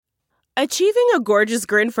Achieving a gorgeous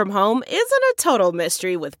grin from home isn't a total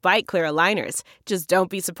mystery with Bite Clear aligners. Just don't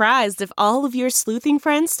be surprised if all of your sleuthing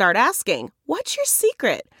friends start asking, "What's your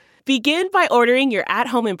secret?" Begin by ordering your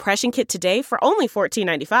at-home impression kit today for only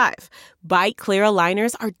 $14.95. Bite Clear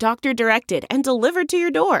aligners are doctor-directed and delivered to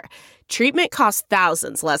your door. Treatment costs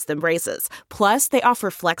thousands less than braces. Plus, they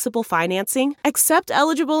offer flexible financing, accept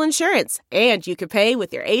eligible insurance, and you can pay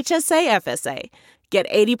with your HSA FSA. Get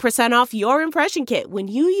 80% off your impression kit when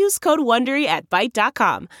you use code WONDERY at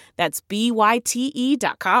Byte.com. That's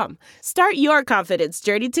BYTE.com. Start your confidence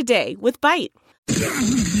journey today with Byte.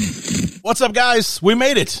 What's up, guys? We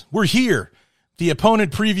made it. We're here. The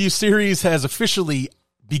opponent preview series has officially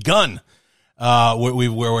begun.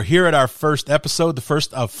 We're here at our first episode, the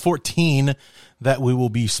first of 14 that we will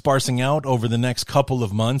be sparsing out over the next couple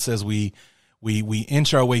of months as we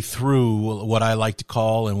inch our way through what I like to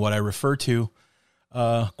call and what I refer to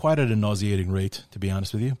quite at a nauseating rate, to be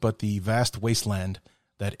honest with you, but the vast wasteland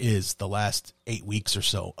that is the last 8 weeks or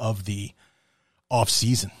so of the off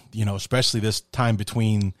season, especially this time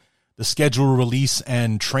between the schedule release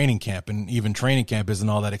and training camp. And even training camp isn't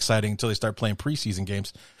all that exciting until they start playing preseason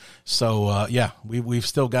games. So, we've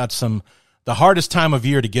still got the hardest time of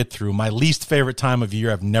year to get through. My least favorite time of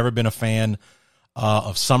year. I've never been a fan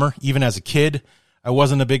of summer. Even as a kid, I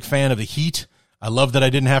wasn't a big fan of the heat. I loved that I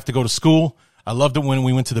didn't have to go to school. I loved it when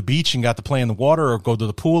we went to the beach and got to play in the water or go to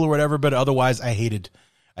the pool or whatever. But otherwise, I hated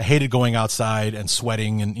going outside and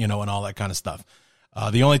sweating and, and all that kind of stuff.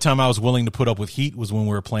 The only time I was willing to put up with heat was when we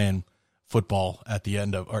were playing football at the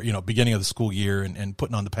end of, or, beginning of the school year and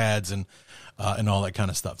putting on the pads and all that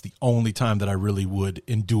kind of stuff. The only time that I really would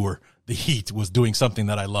endure the heat was doing something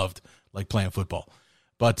that I loved, like playing football.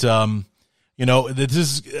 But, this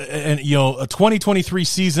is, a 2023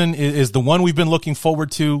 season is the one we've been looking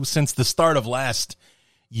forward to since the start of last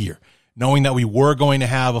year, knowing that we were going to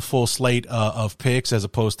have a full slate of picks as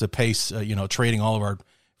opposed to pace, trading all of our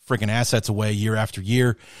freaking assets away year after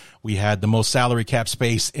year. We had the most salary cap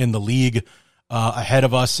space in the league ahead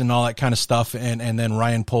of us and all that kind of stuff. And then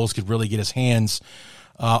Ryan Poles could really get his hands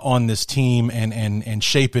on this team and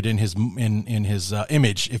shape it in his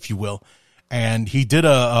image, if you will. And he did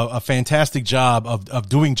a fantastic job of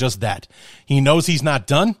doing just that. He knows he's not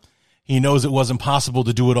done. He knows it wasn't possible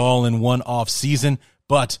to do it all in one off season,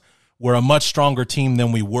 but we're a much stronger team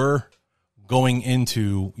than we were going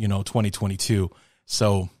into, 2022.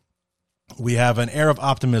 So we have an air of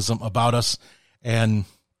optimism about us, and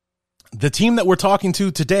the team that we're talking to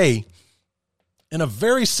today in a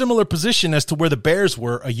very similar position as to where the Bears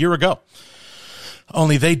were a year ago.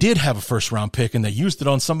 Only they did have a first-round pick, and they used it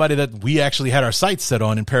on somebody that we actually had our sights set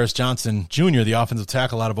on in Paris Johnson Jr., the offensive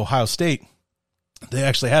tackle out of Ohio State. They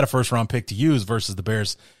actually had a first-round pick to use versus the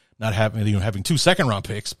Bears not having 2 second-round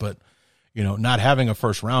picks, but not having a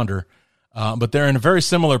first-rounder. But they're in a very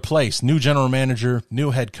similar place. New general manager,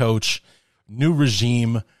 new head coach, new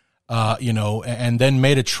regime, and then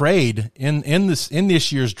made a trade in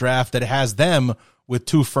this year's draft that has them with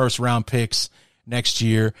 2 first-round picks next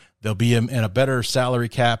year. They'll be in a better salary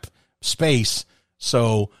cap space.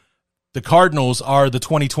 So the Cardinals are the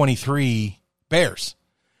 2023 Bears.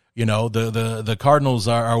 The Cardinals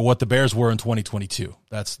are what the Bears were in 2022.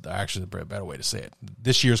 That's actually the better way to say it.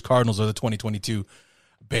 This year's Cardinals are the 2022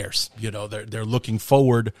 Bears. They're looking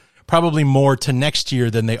forward probably more to next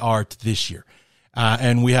year than they are to this year.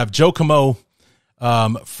 And we have Joe Comeau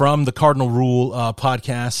from the Cardinal Rule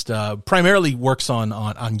podcast, primarily works on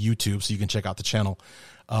YouTube, so you can check out the channel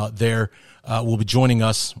there. Will be joining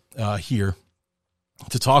us here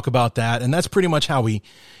to talk about that. And that's pretty much how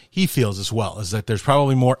he feels as well, is that there's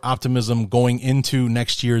probably more optimism going into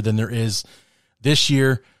next year than there is this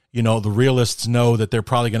year. The realists know that they're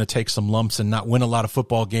probably going to take some lumps and not win a lot of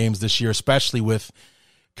football games this year, especially with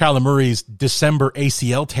Kyler Murray's December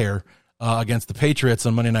ACL tear against the Patriots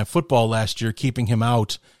on Monday Night Football last year, keeping him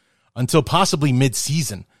out until possibly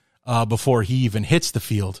mid-season before he even hits the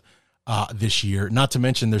field this year. Not to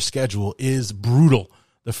mention their schedule is brutal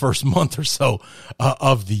the first month or so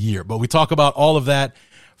of the year. But we talk about all of that,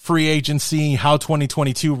 free agency, how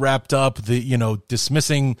 2022 wrapped up, the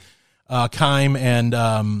dismissing Keim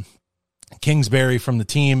and Kingsbury from the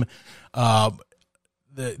team,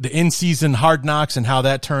 the in-season hard knocks and how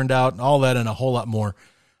that turned out, and all that and a whole lot more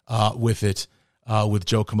with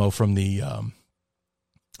Joe Comeau from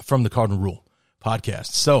the Cardinal Rule podcast.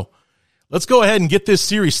 So let's go ahead and get this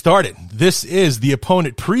series started. This is the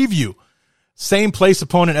opponent preview, same place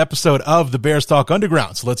opponent episode of the Bears Talk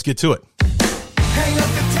Underground. So let's get to it. Hang up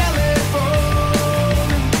the telephone,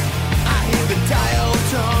 I hear the dial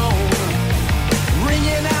tone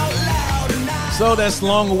ringing out loud. So this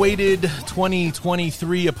long-awaited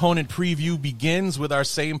 2023 opponent preview begins with our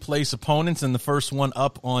same-place opponents, and the first one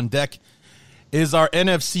up on deck is our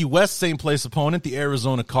NFC West same-place opponent, the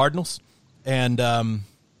Arizona Cardinals. And as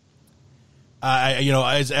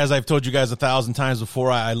I've told you guys 1,000 times before,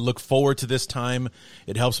 I look forward to this time.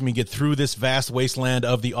 It helps me get through this vast wasteland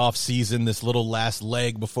of the offseason, this little last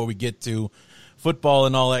leg before we get to football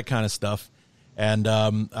and all that kind of stuff. And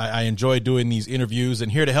I enjoy doing these interviews.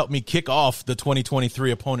 And here to help me kick off the 2023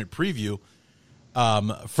 opponent preview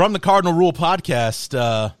from the Cardinal Rule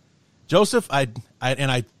podcast, Joseph, I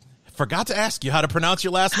forgot to ask you how to pronounce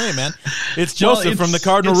your last name, man. It's Joseph from the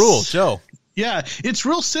Cardinal Rule. Joe. Yeah, it's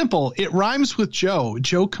real simple. It rhymes with Joe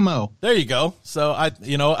Comeau. There you go. So I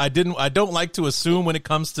don't like to assume when it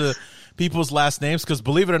comes to people's last names, because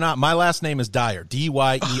believe it or not, my last name is Dyer,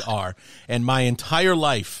 D-Y-E-R, and my entire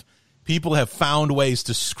life people have found ways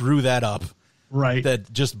to screw that up. Right.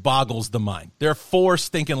 That just boggles the mind. There are 4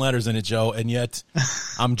 stinking letters in it, Joe, and yet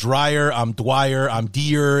I'm Dryer, I'm Dwyer, I'm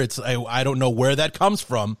Deer. I don't know where that comes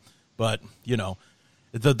from, but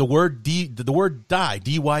the word dye,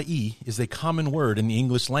 D-Y-E, is a common word in the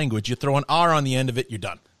English language. You throw an R on the end of it, you're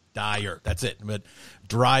done. Dyer, that's it. But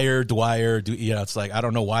Dryer, Dwyer, it's like, I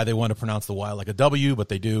don't know why they want to pronounce the Y like a W, but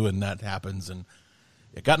they do, and that happens. And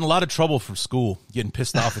it got in a lot of trouble from school, getting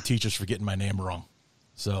pissed off at teachers for getting my name wrong.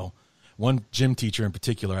 So one gym teacher in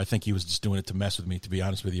particular, I think he was just doing it to mess with me, to be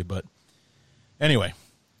honest with you. But anyway,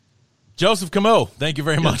 Joseph Comeau, thank you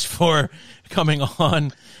very much for coming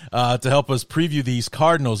on to help us preview these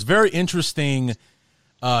Cardinals. Very interesting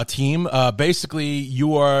team. Basically,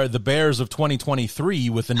 you are the Bears of 2023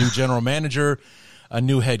 with a new general manager, a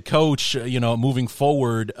new head coach, moving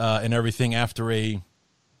forward and everything after a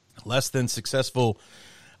less than successful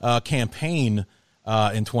campaign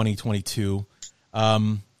in 2022.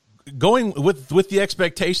 Going with the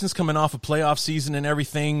expectations coming off a playoff season and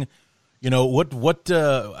everything,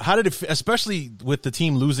 how did it, especially with the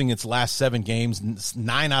team losing its last 7 games,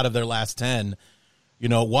 9 out of their last 10,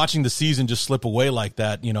 watching the season just slip away like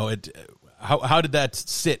that, how did that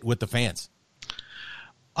sit with the fans?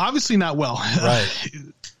 Obviously not well. Right.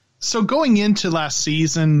 So going into last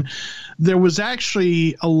season, there was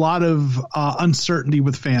actually a lot of uncertainty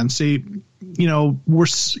with fans. They, were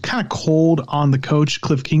kind of cold on the coach,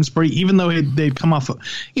 Cliff Kingsbury, even though they'd come off a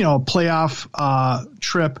playoff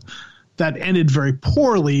trip that ended very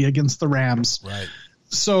poorly against the Rams. Right.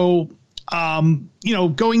 So,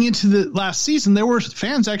 going into the last season, there were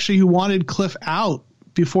fans actually who wanted Cliff out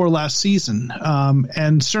before last season.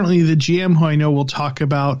 And certainly the GM, who I know we'll talk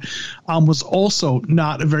about, was also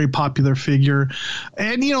not a very popular figure.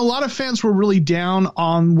 And, a lot of fans were really down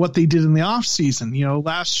on what they did in the offseason.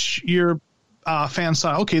 Last year, fans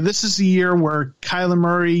thought, okay, this is the year where Kyler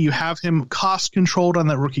Murray, you have him cost controlled on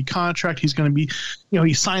that rookie contract. He's going to be,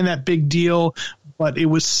 he signed that big deal, but it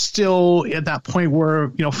was still at that point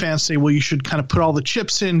where, fans say, well, you should kind of put all the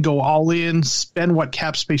chips in, go all in, spend what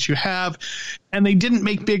cap space you have. And they didn't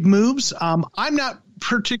make big moves. I'm not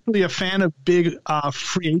particularly a fan of big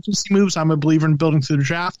free agency moves. I'm a believer in building through the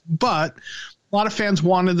draft, but a lot of fans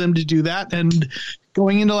wanted them to do that. And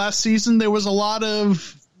going into last season, there was a lot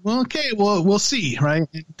of, we'll see, right?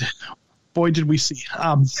 And boy, did we see.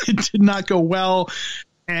 It did not go well.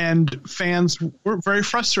 And fans were very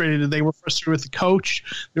frustrated. They were frustrated with the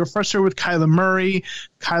coach. They were frustrated with Kyler Murray.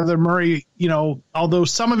 Kyler Murray, although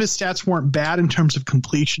some of his stats weren't bad in terms of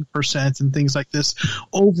completion percent and things like this,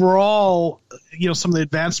 overall, some of the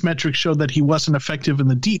advanced metrics showed that he wasn't effective in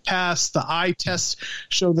the deep pass. The eye test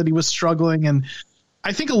showed that he was struggling. And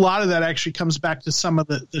I think a lot of that actually comes back to some of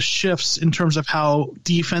the shifts in terms of how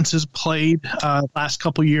defenses played last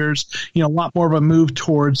couple of years. A lot more of a move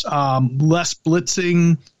towards less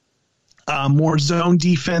blitzing, more zone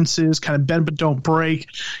defenses, kind of bend but don't break.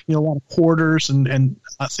 A lot of quarters and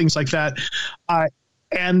things like that.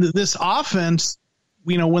 And this offense,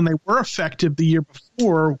 when they were effective the year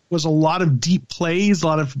before, was a lot of deep plays, a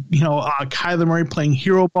lot of Kyler Murray playing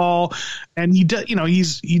hero ball, and he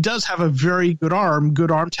does have a very good arm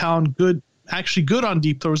talent, good on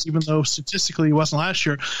deep throws, even though statistically he wasn't last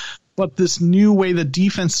year. But this new way that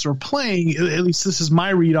defenses are playing, at least this is my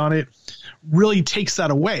read on it, really takes that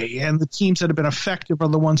away. And the teams that have been effective are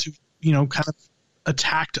the ones who kind of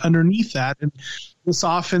attacked underneath that, and this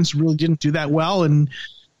offense really didn't do that well. And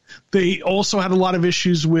they also had a lot of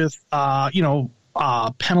issues with,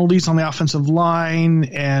 penalties on the offensive line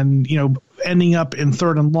and, ending up in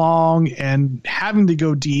 3rd and long and having to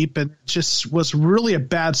go deep. And it just was really a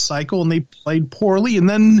bad cycle, and they played poorly. And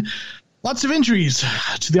then Lots of injuries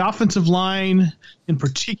to the offensive line in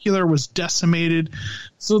particular was decimated.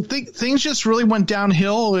 So things just really went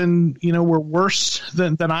downhill and, were worse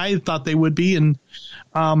than I thought they would be. And,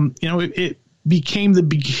 it became the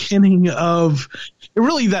beginning of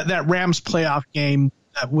really that Rams playoff game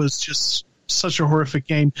that was just such a horrific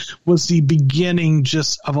game, was the beginning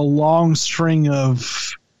just of a long string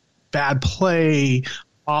of bad play,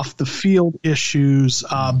 off the field issues,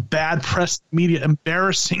 bad press media,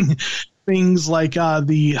 embarrassing things like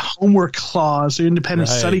the homework clause, the independent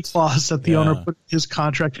study clause that the owner put in his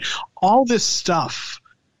contract, all this stuff.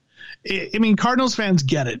 I mean, Cardinals fans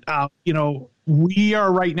get it. We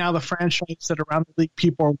are right now the franchise that around the league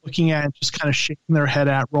people are looking at and just kind of shaking their head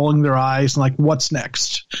at, rolling their eyes, and like, what's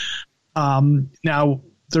next? Now,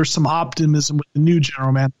 there's some optimism with the new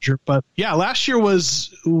general manager, but yeah, last year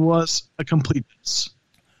was a complete mess.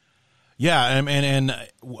 Yeah, and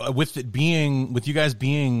with you guys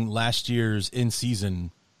being last year's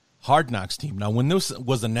in-season Hard Knocks team. Now, when this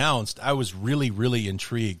was announced, I was really, really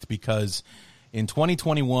intrigued because in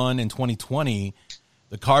 2021 and 2020,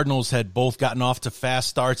 the Cardinals had both gotten off to fast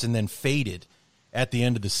starts and then faded at the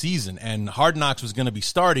end of the season. And Hard Knocks was going to be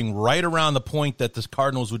starting right around the point that the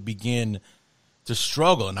Cardinals would begin to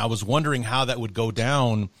struggle. And I was wondering how that would go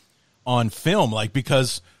down on film,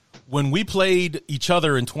 because when we played each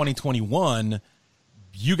other in 2021,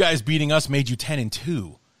 you guys beating us made you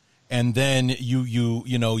 10-2. And then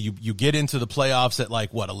you get into the playoffs at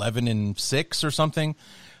 11-6 or something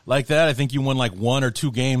like that. I think you won 1 or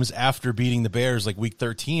 2 games after beating the Bears week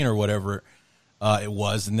 13 or whatever it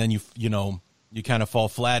was. And then you kind of fall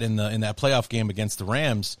flat in that playoff game against the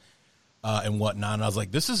Rams and whatnot. And I was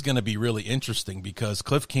like, this is going to be really interesting because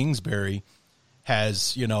Cliff Kingsbury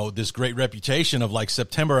has, this great reputation of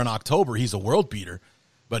September and October, he's a world beater.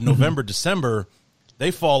 But November, December, they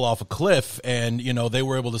fall off a cliff and, they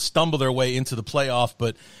were able to stumble their way into the playoff.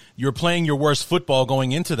 But you're playing your worst football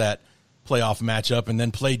going into that playoff matchup and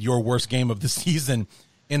then played your worst game of the season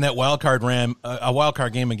in that wild card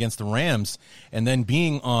game against the Rams. And then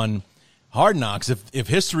being on Hard Knocks, if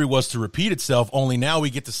history was to repeat itself, only now we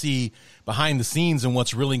get to see behind the scenes and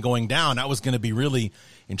what's really going down. That was going to be really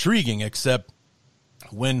intriguing, except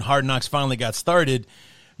when Hard Knocks finally got started,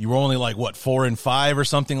 you were only 4-5 or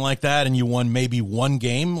something like that, and you won maybe one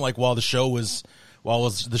game while the show was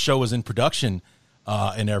in production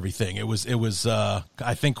and everything. It was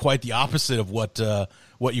I think quite the opposite of what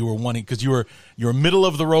you were wanting, because you were middle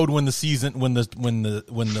of the road when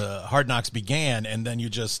the Hard Knocks began, and then you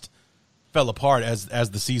just fell apart as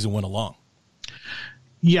the season went along.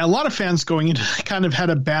 Yeah, a lot of fans going into kind of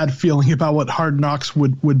had a bad feeling about what Hard Knocks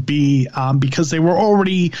would be because they were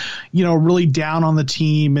already, really down on the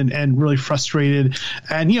team and really frustrated.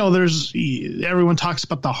 And, everyone talks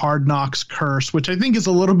about the Hard Knocks curse, which I think is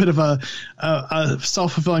a little bit of a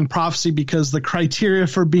self-fulfilling prophecy, because the criteria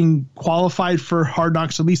for being qualified for Hard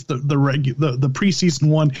Knocks, at least the preseason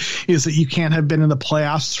one, is that you can't have been in the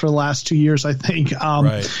playoffs for the last 2 years, I think,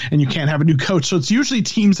 right. And you can't have a new coach. So it's usually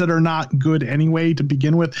teams that are not good anyway to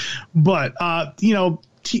begin with, but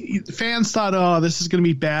fans thought, oh, this is going to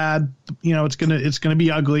be bad, it's going to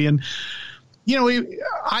be ugly. And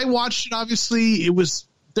I watched it. Obviously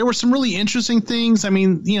there were some really interesting things. I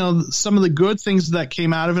mean, some of the good things that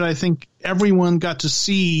came out of it, I think everyone got to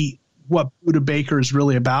see what Buda Baker is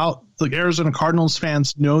really about. Arizona Cardinals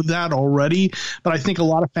fans know that already, but I think a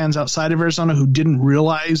lot of fans outside of Arizona who didn't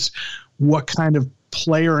realize what kind of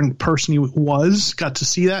player and person he was got to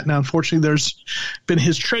see that. Now, unfortunately, there's been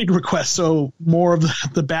his trade request, so more of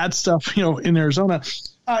the bad stuff, in Arizona.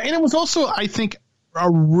 And it was also, I think, a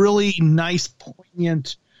really nice,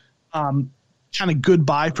 poignant kind of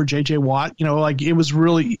goodbye for J.J. Watt. It was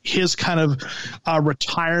really his kind of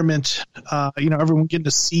retirement, everyone getting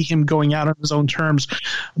to see him going out on his own terms.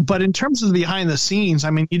 But in terms of the behind the scenes,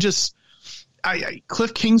 I mean,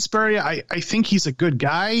 Cliff Kingsbury, I think he's a good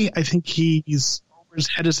guy. I think he's over his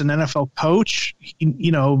head as an NFL coach.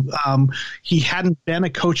 He hadn't been a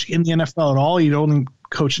coach in the NFL at all. He'd only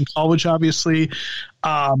coached in college, obviously.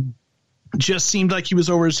 Just seemed like he was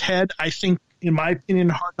over his head. I think, in my opinion,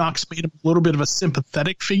 Hard Knocks made him a little bit of a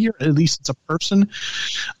sympathetic figure, at least as a person.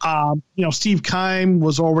 Steve Keim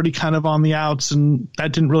was already kind of on the outs, and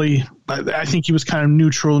that didn't really – I think he was kind of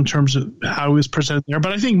neutral in terms of how he was presented there.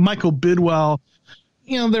 But I think Michael Bidwell,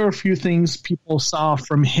 there were a few things people saw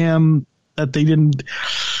from him that they didn't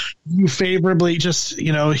view favorably. Just,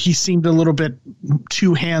 he seemed a little bit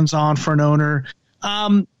too hands-on for an owner.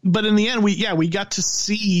 But in the end, we got to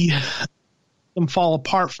see – them fall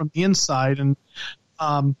apart from the inside, and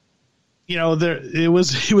it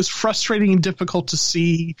was frustrating and difficult to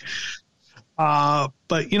see But,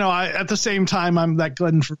 at the same time, I'm that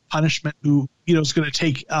glutton for punishment who, is going to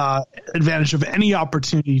take advantage of any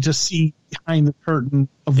opportunity to see behind the curtain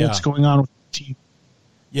of what's going on with the team.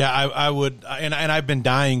 Yeah, I would. And I've been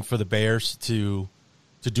dying for the Bears to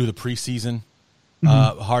do the preseason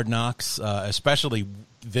Hard Knocks, especially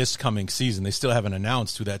this coming season. They still haven't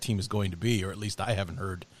announced who that team is going to be, or at least I haven't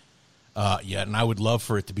heard yet. And I would love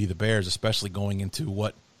for it to be the Bears, especially going into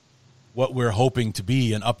what we're hoping to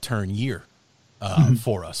be an upturn year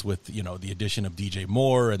for us with, the addition of DJ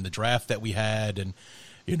Moore and the draft that we had. And,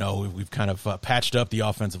 we've kind of patched up the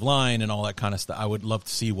offensive line and all that kind of stuff. I would love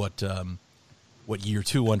to see what year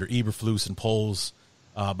two under Eberflus and Poles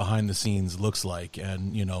behind the scenes looks like.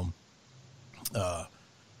 And,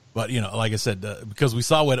 but, like I said, because we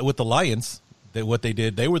saw with the Lions, what they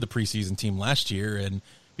did, they were the preseason team last year, and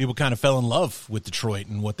people kind of fell in love with Detroit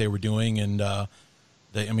and what they were doing. And,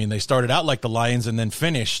 they started out like the Lions and then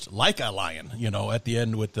finished like a Lion, at the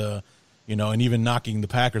end with the, and even knocking the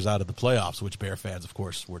Packers out of the playoffs, which Bear fans, of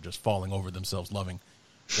course, were just falling over themselves loving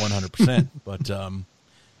 100%. But,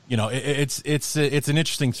 it's an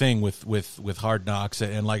interesting thing with Hard Knocks.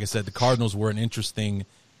 And like I said, the Cardinals were an interesting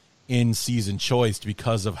in-season choice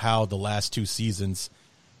because of how the last two seasons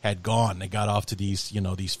had gone. They got off to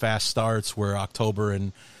these fast starts where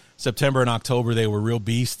September and October, they were real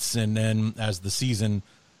beasts. And then as the season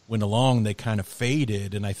went along, they kind of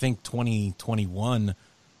faded. And I think 2021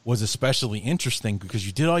 was especially interesting because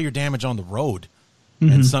you did all your damage on the road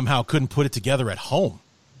and somehow couldn't put it together at home.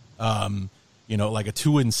 Like a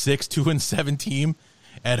 2-6, 2-7 team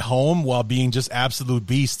at home while being just absolute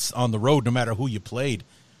beasts on the road, no matter who you played,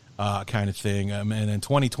 kind of thing. And in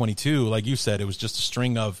 2022, like you said, it was just a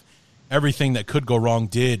string of everything that could go wrong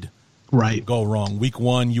did go wrong. Week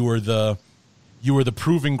 1, you were the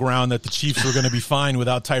proving ground that the Chiefs were going to be fine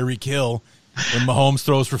without Tyreek Hill when Mahomes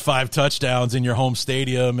throws for 5 touchdowns in your home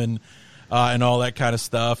stadium and all that kind of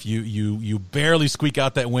stuff. You barely squeak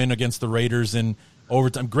out that win against the Raiders in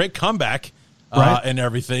overtime. Great comeback. And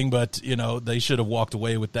everything, but, they should have walked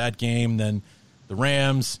away with that game. Then the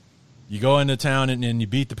Rams, you go into town and you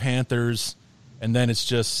beat the Panthers, and then it's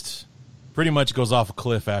just pretty much goes off a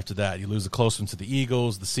cliff after that. You lose a close one to the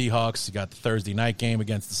Eagles, the Seahawks. You got the Thursday night game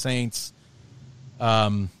against the Saints.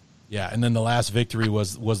 And then the last victory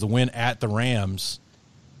was the win at the Rams,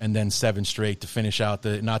 and then 7 straight to finish out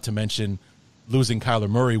not to mention losing Kyler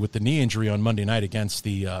Murray with the knee injury on Monday night against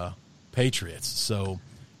the Patriots. So,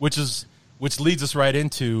 which leads us right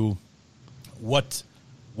into what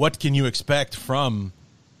can you expect from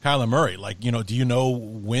Kyler Murray? Like, do you know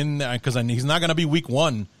when? Because he's not going to be week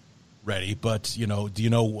 1 ready, but, do you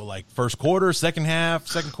know, like, first quarter, second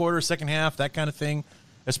quarter, second half, that kind of thing?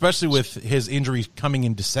 Especially with his injury coming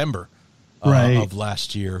in December of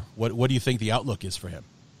last year. What do you think the outlook is for him?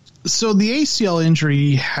 So the ACL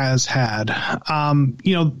injury has had,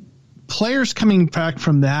 players coming back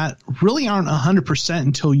from that really aren't 100%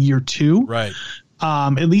 until year 2. Right.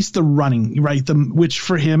 At least the running, right? Which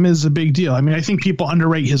for him is a big deal. I mean, I think people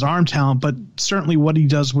underrate his arm talent, but certainly what he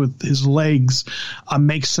does with his legs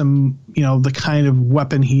makes him, the kind of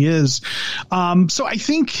weapon he is. So I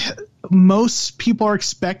think most people are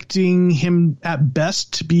expecting him at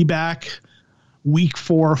best to be back week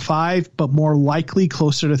 4 or 5, but more likely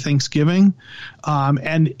closer to Thanksgiving.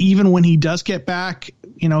 And even when he does get back,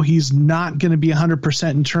 he's not going to be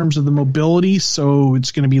 100% in terms of the mobility, so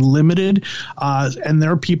it's going to be limited. And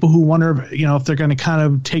there are people who wonder, if they're going to kind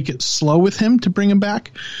of take it slow with him to bring him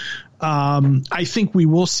back. I think we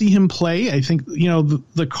will see him play. I think,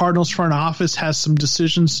 the Cardinals front office has some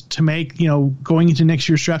decisions to make, going into next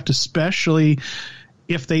year's draft, especially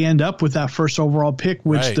if they end up with that first overall pick,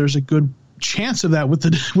 which there's a good chance of that with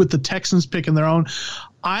the Texans picking their own.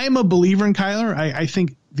 I'm a believer in Kyler. I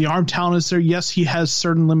think the arm talent is there. Yes, he has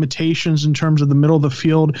certain limitations in terms of the middle of the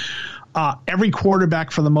field. Every quarterback,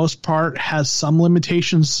 for the most part, has some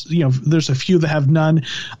limitations. There's a few that have none.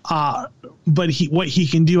 But what he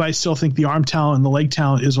can do, I still think the arm talent and the leg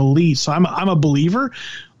talent is elite. So I'm a believer.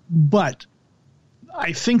 But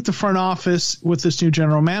I think the front office with this new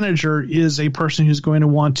general manager is a person who's going to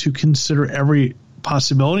want to consider every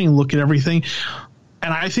possibility and look at everything.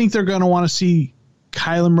 And I think they're going to want to see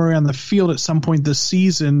Kyler Murray on the field at some point this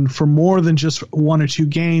season for more than just 1 or 2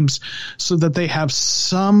 games, so that they have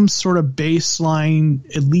some sort of baseline,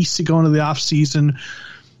 at least to go into the offseason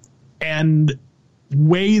and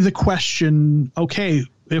weigh the question, okay,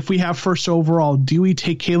 if we have first overall, do we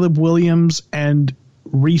take Caleb Williams and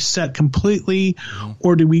reset completely,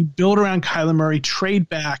 or do we build around Kyler Murray, trade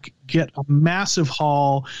back, get a massive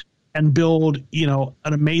haul, and build, an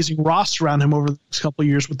amazing roster around him over the next couple of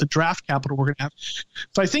years with the draft capital we're going to have.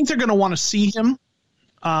 So I think they're going to want to see him.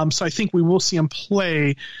 So I think we will see him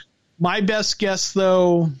play. My best guess,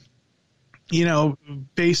 though,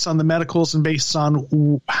 based on the medicals and based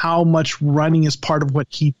on how much running is part of what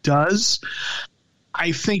he does,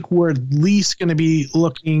 I think we're at least going to be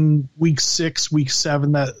looking week 6, week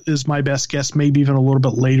 7. That is my best guess, maybe even a little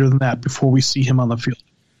bit later than that before we see him on the field.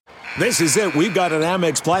 This is it. We've got an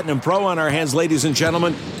Amex Platinum Pro on our hands, ladies and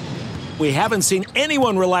gentlemen. We haven't seen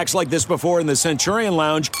anyone relax like this before in the Centurion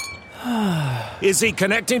Lounge. Is he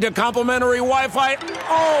connecting to complimentary Wi-Fi?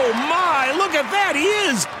 Oh, my. Look at that. He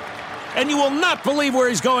is. And you will not believe where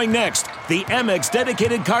he's going next. The Amex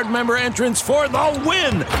dedicated card member entrance for the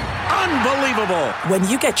win. Unbelievable. When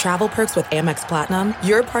you get travel perks with Amex Platinum,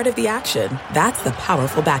 you're part of the action. That's the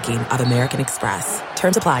powerful backing of American Express.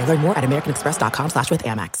 Terms apply. Learn more at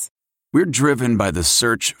americanexpress.com/withAmex. We're driven by the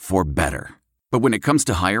search for better. But when it comes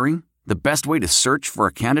to hiring, the best way to search for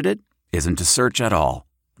a candidate isn't to search at all.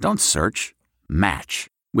 Don't search. Match.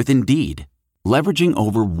 With Indeed. Leveraging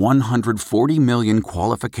over 140 million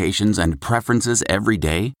qualifications and preferences every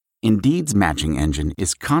day, Indeed's matching engine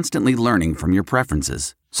is constantly learning from your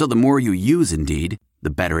preferences. So the more you use Indeed,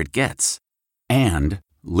 the better it gets. And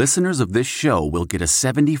listeners of this show will get a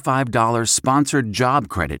 $75 sponsored job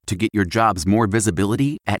credit to get your jobs more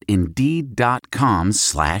visibility at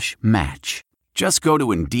Indeed.com/match. Just go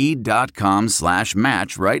to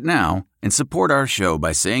Indeed.com/match right now and support our show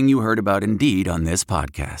by saying you heard about Indeed on this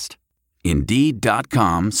podcast.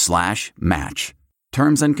 Indeed.com/match.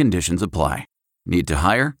 Terms and conditions apply. Need to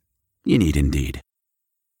hire? You need Indeed.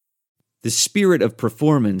 The spirit of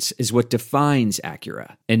performance is what defines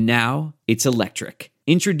Acura, and now it's electric.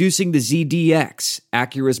 Introducing the ZDX,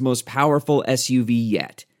 Acura's most powerful SUV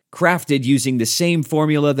yet. Crafted using the same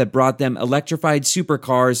formula that brought them electrified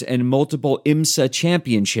supercars and multiple IMSA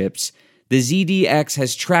championships, the ZDX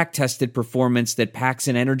has track-tested performance that packs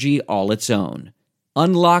an energy all its own.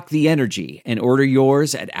 Unlock the energy and order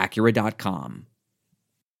yours at Acura.com.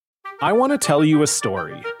 I want to tell you a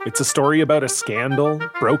story. It's a story about a scandal,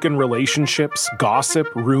 broken relationships, gossip,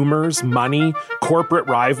 rumors, money, corporate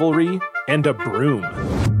rivalry, and a broom.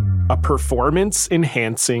 A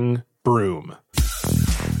performance-enhancing broom.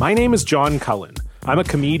 My name is John Cullen. I'm a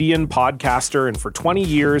comedian, podcaster, and for 20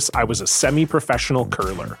 years, I was a semi-professional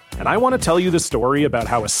curler. And I want to tell you the story about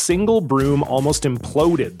how a single broom almost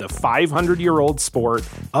imploded the 500-year-old sport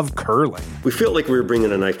of curling. We felt like we were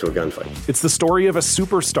bringing a knife to a gunfight. It's the story of a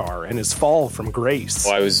superstar and his fall from grace.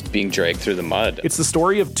 I was being dragged through the mud. It's the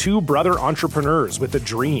story of two brother entrepreneurs with a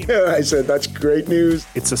dream. I said, that's great news.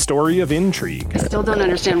 It's a story of intrigue. I still don't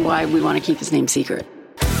understand why we want to keep his name secret.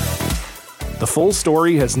 The full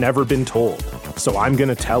story has never been told, so I'm going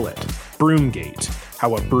to tell it. Broomgate,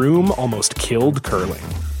 how a broom almost killed curling.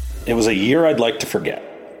 It was a year I'd like to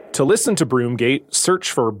forget. To listen to Broomgate,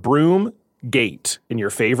 search for Broomgate in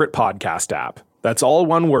your favorite podcast app. That's all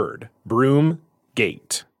one word,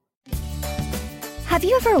 Broomgate. Have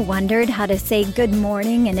you ever wondered how to say good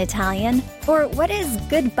morning in Italian? Or what is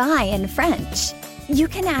goodbye in French? You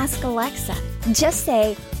can ask Alexa. Just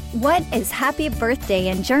say, what is happy birthday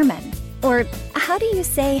in German? Or how do you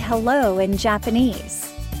say hello in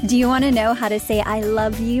Japanese? Do you want to know how to say I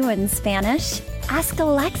love you in Spanish? Ask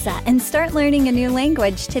Alexa and start learning a new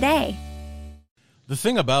language today. The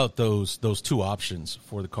thing about those two options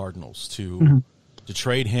for the Cardinals to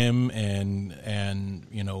trade him and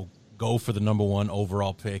go for the number 1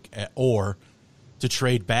 overall pick, or to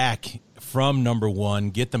trade back from number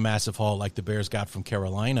 1, get the massive haul like the Bears got from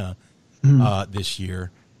Carolina this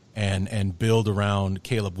year, and build around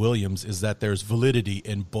Caleb Williams, is that there's validity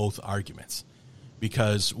in both arguments.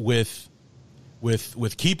 Because with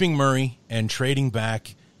keeping Murray and trading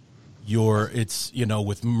back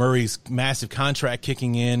with Murray's massive contract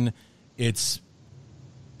kicking in, it's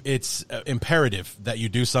imperative that you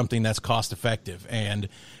do something that's cost effective, and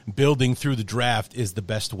building through the draft is the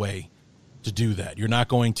best way to do that. You're not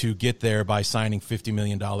going to get there by signing $50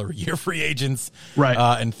 million a year free agents, right,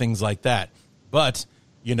 and things like that. But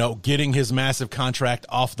getting his massive contract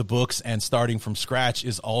off the books and starting from scratch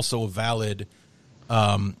is also a valid,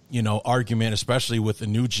 argument, especially with a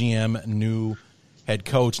new GM, new head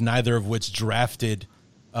coach, neither of which drafted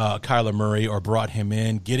Kyler Murray or brought him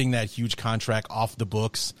in. Getting that huge contract off the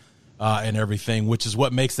books and everything, which is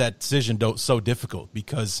what makes that decision so difficult,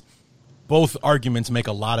 because both arguments make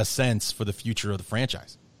a lot of sense for the future of the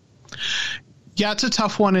franchise. Yeah, it's a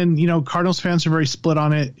tough one, and Cardinals fans are very split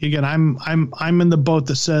on it. Again, I'm in the boat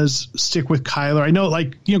that says stick with Kyler. I know,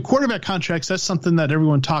 quarterback contracts, that's something that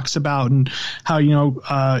everyone talks about, and how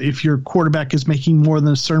if your quarterback is making more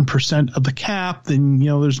than a certain percent of the cap, then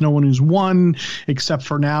there's no one who's won, except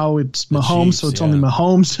for now it's Mahomes, Chiefs, so it's only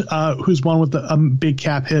Mahomes who's won with a big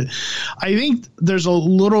cap hit. I think there's a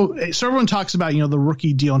little. So everyone talks about the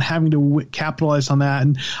rookie deal and having to capitalize on that,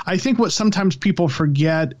 and I think what sometimes people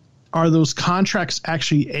forget are those contracts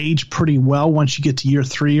actually age pretty well once you get to year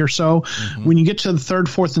 3 or so. Mm-hmm. When you get to the 3rd,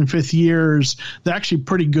 4th, and 5th years, they're actually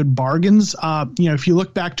pretty good bargains. If you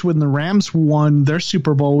look back to when the Rams won their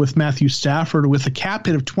Super Bowl with Matthew Stafford with a cap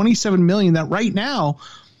hit of $27 million, that right now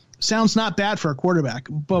sounds not bad for a quarterback.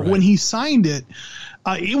 But when he signed it,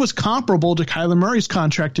 it was comparable to Kyler Murray's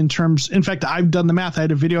contract in terms. In fact, I've done the math. I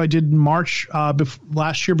had a video I did in March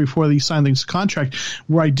last year before he signed this contract,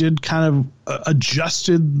 where I did kind of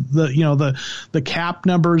adjusted the cap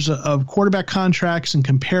numbers of quarterback contracts and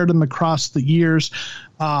compared them across the years.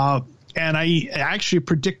 And I actually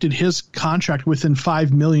predicted his contract within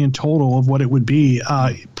 $5 million total of what it would be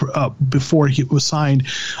before he was signed.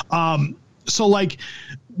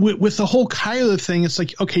 With the whole Kyler thing, it's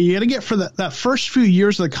like, okay, you got to get for that first few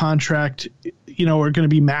years of the contract, are going to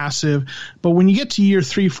be massive. But when you get to year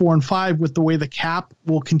 3, 4, and 5, with the way the cap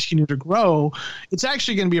will continue to grow, it's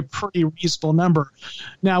actually going to be a pretty reasonable number.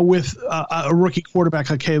 Now, with a rookie quarterback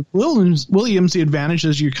like Caleb Williams, the advantage,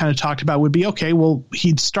 as you kind of talked about, would be, okay, well,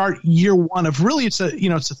 he'd start year 1 of really, it's a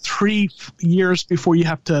 3 years before you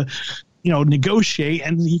have to, negotiate,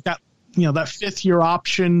 and you got that 5th year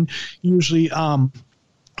option usually.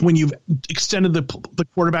 When you've extended the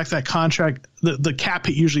quarterback that contract, the cap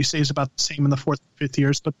hit usually stays about the same in the 4th and 5th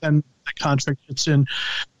years, but then that contract gets in.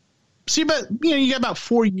 See, but you got about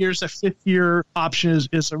 4 years. That 5th year option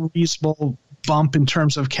is a reasonable bump in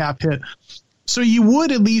terms of cap hit. So you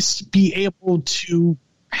would at least be able to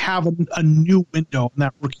have a new window in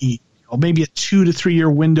that rookie, maybe a 2 to 3 year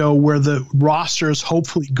window where the roster is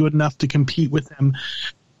hopefully good enough to compete with him.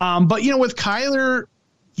 But with Kyler,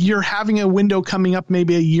 you're having a window coming up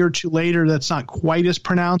maybe a year or 2 later that's not quite as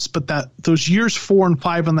pronounced, but that those years 4 and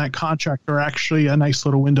 5 on that contract are actually a nice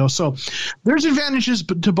little window. So there's advantages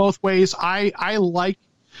to both ways. I like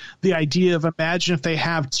the idea of, imagine if they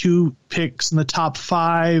have 2 picks in the top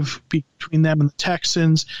 5 between them and the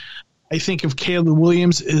Texans. I think if Caleb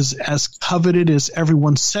Williams is as coveted as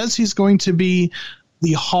everyone says he's going to be,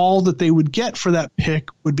 the haul that they would get for that pick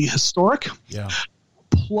would be historic. Yeah.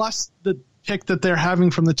 Plus the pick that they're having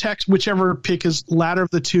from the Tex, whichever pick is latter of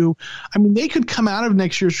the 2. I mean, they could come out of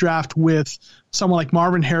next year's draft with someone like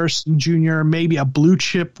Marvin Harrison Jr., maybe a blue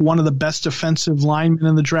chip, one of the best defensive linemen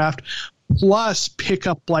in the draft, plus pick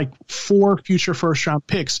up 4 future first-round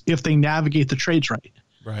picks if they navigate the trades right.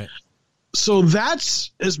 Right. So that's,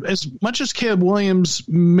 as much as Caleb Williams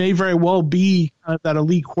may very well be that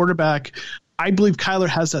elite quarterback, I believe Kyler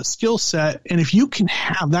has that skill set, and if you can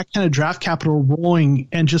have that kind of draft capital rolling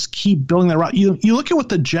and just keep building that, you look at what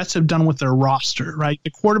the Jets have done with their roster, right?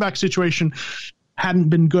 The quarterback situation hadn't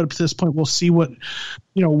been good up to this point. We'll see what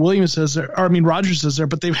Williams says there, or Rodgers says there,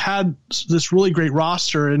 but they've had this really great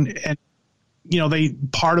roster, and they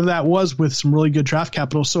part of that was with some really good draft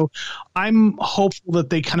capital. So I'm hopeful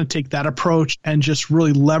that they kind of take that approach and just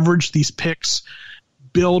really leverage these picks,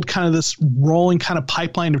 build kind of this rolling kind of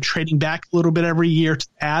pipeline of trading back a little bit every year to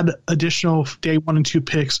add additional day 1 and 2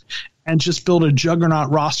 picks, and just build a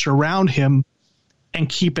juggernaut roster around him and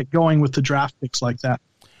keep it going with the draft picks like that.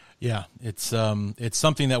 Yeah, it's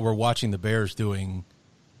something that we're watching the Bears doing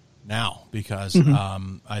now, because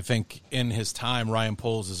I think in his time, Ryan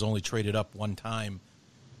Poles has only traded up 1 time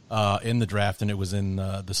in the draft, and it was in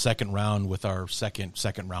the 2nd round with our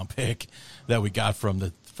second round pick that we got from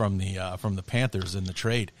the Panthers in the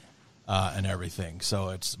trade and everything. So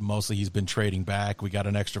it's mostly he's been trading back. We got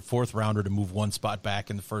an extra 4th rounder to move 1 spot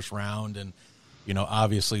back in the 1st round, and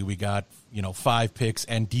obviously we got 5 picks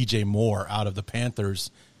and DJ Moore out of the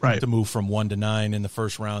Panthers to move from 1 to 9 in the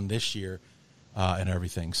 1st round this year and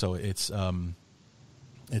everything. So it's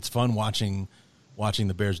fun watching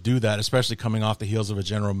the Bears do that, especially coming off the heels of a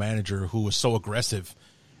general manager who was so aggressive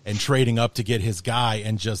and trading up to get his guy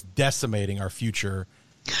and just decimating our future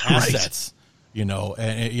assets.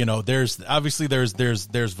 There's obviously there's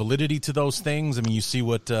validity to those things. I mean, you see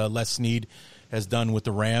what Les Snead has done with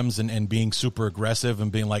the Rams and being super aggressive and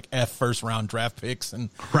being like first round draft picks and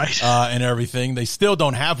everything. They still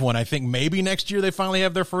don't have one. I think maybe next year they finally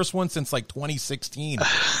have their first one since 2016.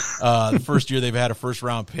 The first year they've had a first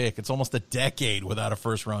round pick. It's almost a decade without a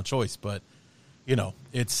first round choice, but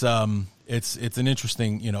it's an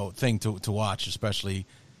interesting thing to watch, especially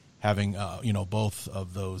having both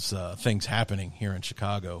of those things happening here in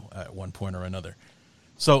Chicago at one point or another.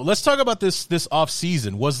 So let's talk about this off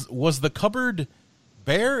season. Was the cupboard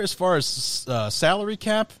bare as far as salary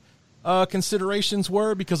cap considerations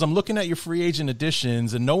were? Because I'm looking at your free agent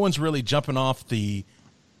additions, and no one's really jumping off the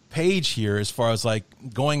page here as far as like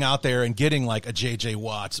going out there and getting like a JJ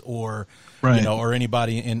Watts or or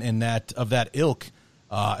anybody in that of that ilk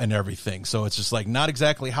and everything. So it's just like not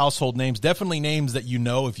exactly household names, definitely names that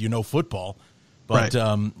if you know football, but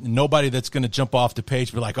nobody that's going to jump off the page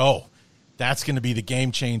and be like, oh, that's going to be the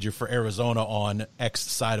game changer for Arizona on X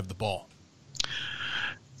side of the ball.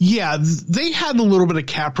 Yeah, they had a little bit of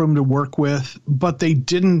cap room to work with, but they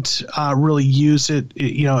didn't really use it,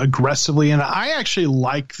 aggressively. And I actually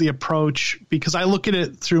like the approach because I look at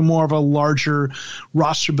it through more of a larger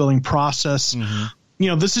roster building process. Mm-hmm.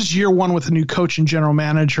 This is year one with a new coach and general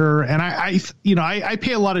manager, and I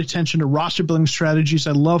pay a lot of attention to roster building strategies.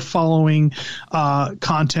 I love following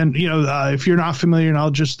content. If you're not familiar, and I'll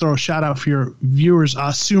just throw a shout out for your viewers,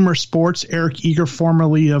 Sumer Sports, Eric Eager,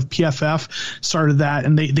 formerly of PFF, started that,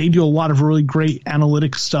 and they do a lot of really great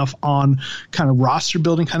analytic stuff on kind of roster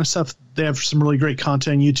building kind of stuff. They have some really great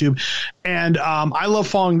content on YouTube, and I love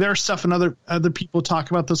following their stuff, and other people talk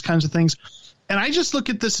about those kinds of things. And I just look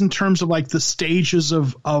at this in terms of like the stages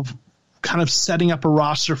of kind of setting up a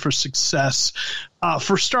roster for success.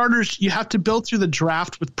 For starters, you have to build through the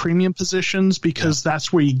draft with premium positions because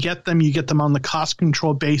that's where you get them. You get them on the cost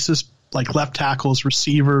control basis, like left tackles,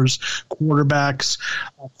 receivers, quarterbacks,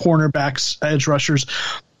 cornerbacks, edge rushers.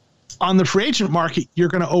 On the free agent market, you're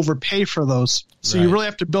going to overpay for those. So you really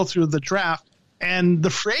have to build through the draft. And the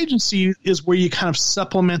free agency is where you kind of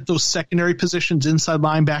supplement those secondary positions, inside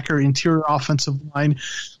linebacker, interior offensive line.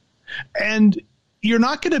 And you're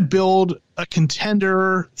not going to build a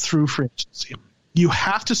contender through free agency. You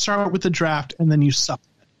have to start with the draft, and then you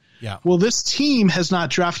supplement. Yeah. Well, this team has not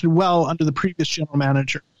drafted well under the previous general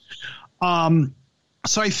manager.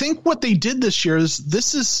 So I think what they did this year is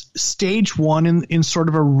this is stage one in sort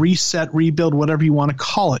of a reset, rebuild, whatever you want to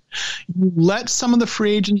call it. You let some of the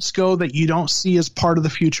free agents go that you don't see as part of the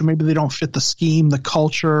future. Maybe they don't fit the scheme, the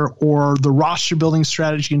culture, or the roster building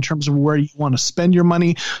strategy in terms of where you want to spend your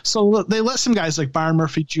money. So they let some guys like Byron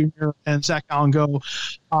Murphy Jr. and Zach Allen go,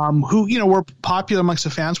 who were popular amongst the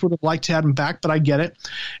fans, would have liked to have them back, but I get it.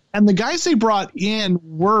 And the guys they brought in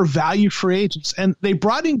were value free agents. And they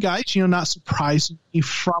brought in guys, not surprisingly,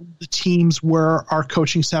 from the teams where our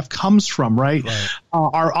coaching staff comes from, right?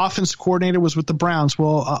 Our offensive coordinator was with the Browns.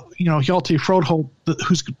 Well, Hjalte Froholt,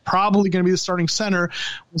 who's probably going to be the starting center,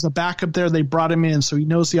 was a backup there. They brought him in, so he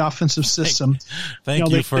knows the offensive system. Thank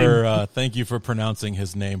you for pronouncing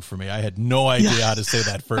his name for me. I had no idea how to say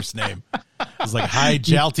that first name. It was like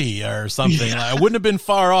Hjalti or something. Yeah. I wouldn't have been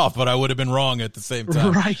far off, but I would have been wrong at the same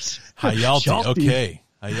time. Right. Hjalti. Okay.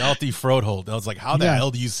 Hjalte Froholt. I was like, how the hell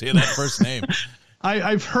do you say that first name?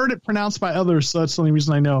 I've heard it pronounced by others, so that's the only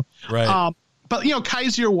reason I know. Right. But,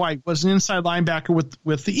 Kaiser White was an inside linebacker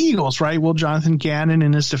with the Eagles, right? Well, Jonathan Gannon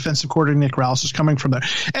and his defensive coordinator, Nick Roush, is coming from there.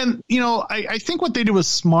 And, I think what they did was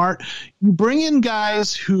smart. You bring in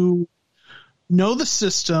guys who know the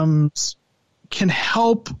systems, can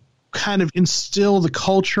help kind of instill the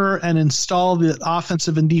culture and install the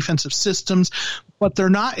offensive and defensive systems, but they're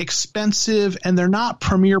not expensive and they're not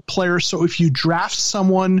premier players. So if you draft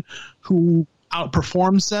someone who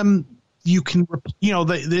outperforms them, you can,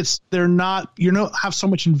 they're not, have so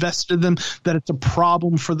much invested in them that it's a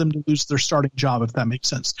problem for them to lose their starting job, if that makes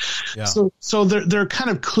sense. Yeah. So they're kind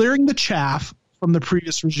of clearing the chaff from the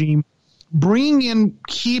previous regime, bringing in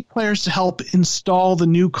key players to help install the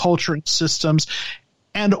new culture and systems,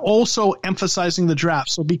 and also emphasizing the draft.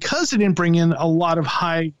 So because they didn't bring in a lot of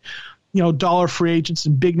high, dollar free agents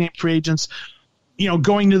and big name free agents,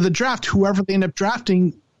 going to the draft, whoever they end up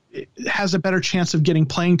drafting has a better chance of getting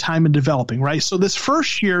playing time and developing, right? So this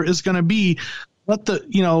first year is going to be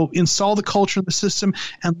install the culture in the system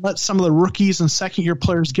and let some of the rookies and second year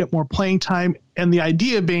players get more playing time. And the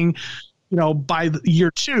idea being, by year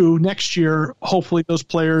 2 next year, hopefully those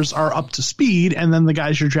players are up to speed, and then the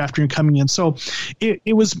guys you're drafting are coming in. So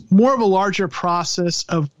it was more of a larger process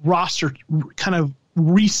of roster, kind of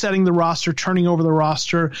resetting the roster, turning over the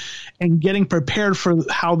roster, and getting prepared for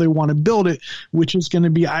how they want to build it, which is going to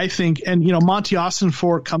be, I think, and Monty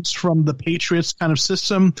Ossenfort comes from the Patriots kind of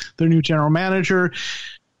system, their new general manager.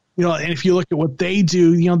 And if you look at what they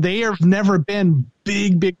do, they have never been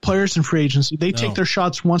big players in free agency. They take their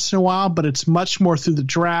shots once in a while, but it's much more through the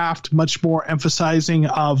draft, much more emphasizing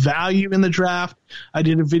value in the draft. I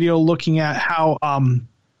did a video looking at how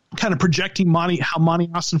kind of projecting how Monty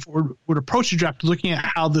Austin would approach the draft, looking at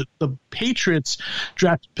how the Patriots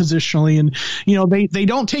draft positionally. And, they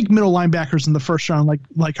don't take middle linebackers in the first round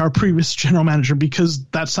like our previous general manager, because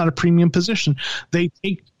that's not a premium position. They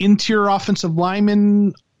take interior offensive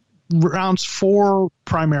linemen rounds 4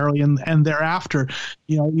 primarily, and thereafter,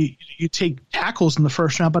 you take tackles in the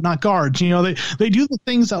first round, but not guards. They do the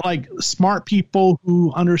things that like smart people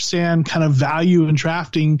who understand kind of value in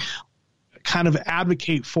drafting kind of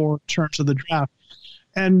advocate for in terms of the draft.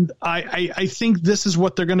 And I think this is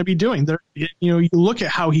what they're going to be doing. You look at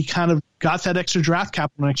how he kind of got that extra draft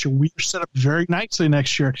capital next year. We are set up very nicely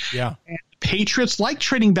next year. Yeah. And the Patriots like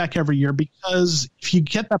trading back every year, because if you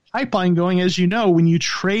get that pipeline going, as you know, when you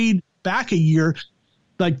trade back a year,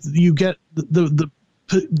 like you get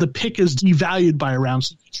the pick is devalued by a round.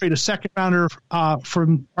 So if you trade a second rounder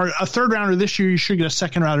or a third rounder this year, you should get a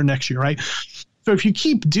second rounder next year, right? So if you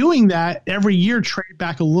keep doing that every year, trade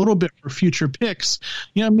back a little bit for future picks,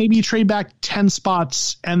 maybe you trade back 10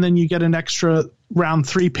 spots and then you get an extra round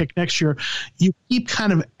 3 pick next year. You keep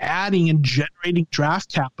kind of adding and generating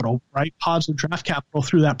draft capital, right? Positive draft capital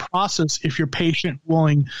through that process if you're patient,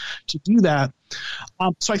 willing to do that.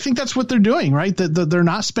 So I think that's what they're doing, right? They're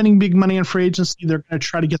not spending big money on free agency. They're going to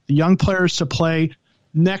try to get the young players to play.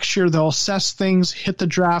 Next year, they'll assess things, hit the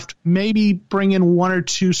draft, maybe bring in 1 or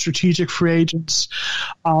 2 strategic free agents.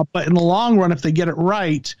 But in the long run, if they get it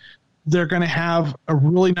right, they're going to have a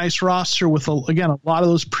really nice roster with, a lot of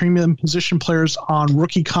those premium position players on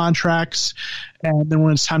rookie contracts. And then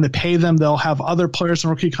when it's time to pay them, they'll have other players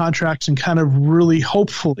on rookie contracts and kind of really,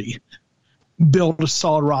 hopefully, build a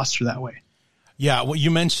solid roster that way. Yeah, well,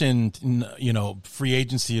 you mentioned, free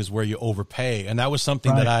agency is where you overpay. And that was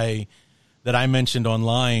something right. that I mentioned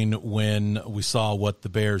online when we saw what the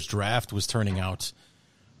Bears draft was turning out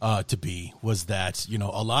to be, was that,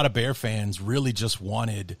 a lot of Bear fans really just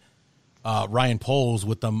wanted Ryan Poles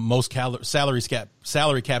with the most salary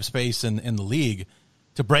cap space in the league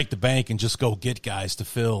to break the bank and just go get guys to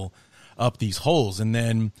fill up these holes. And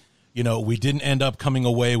then, we didn't end up coming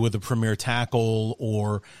away with a premier tackle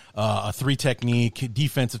or a 3-technique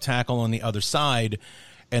defensive tackle on the other side.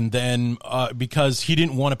 And then because he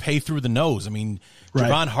didn't want to pay through the nose. I mean, right.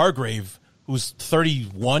 Javon Hargrave, who's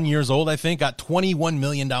 31 years old, I think, got $21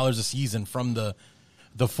 million a season from the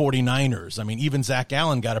 49ers. I mean, even Zach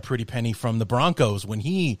Allen got a pretty penny from the Broncos when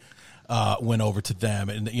he went over to them.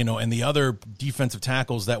 And, and the other defensive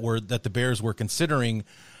tackles that the Bears were considering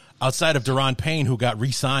outside of Daron Payne, who got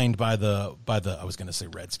re-signed by the I was going to say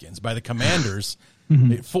Redskins, by the Commanders.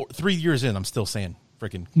 3 years in, I'm still saying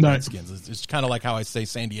freaking Redskins. It's kind of like how I say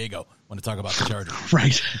San Diego when I talk about the Chargers.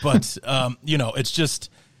 Right. But, it's just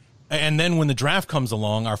 – and then when the draft comes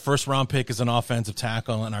along, our first-round pick is an offensive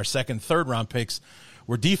tackle, and our second, third-round picks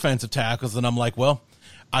were defensive tackles. And I'm like, well,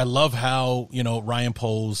 I love how, Ryan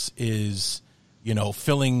Poles is,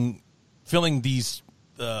 filling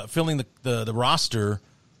the roster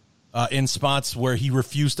in spots where he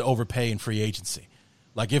refused to overpay in free agency.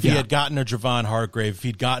 Like if he had gotten a Javon Hargrave, if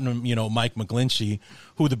he'd gotten, Mike McGlinchey,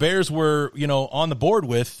 who the Bears were, on the board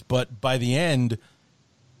with, but by the end,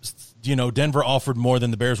 Denver offered more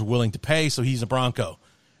than the Bears were willing to pay, so he's a Bronco.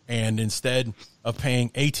 And instead of paying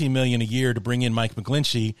 $18 million a year to bring in Mike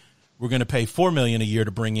McGlinchey, we're going to pay $4 million a year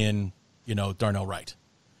to bring in, Darnell Wright,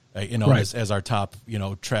 right. as our top,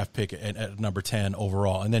 draft pick at number 10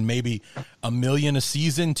 overall. And then maybe $1 million a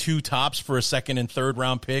season, 2 tops for a second and third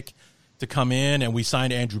round pick to come in. And we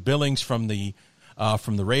signed Andrew Billings from the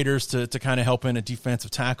Raiders to kind of help in a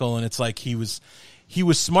defensive tackle. And it's like he was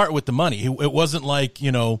smart with the money. It wasn't like,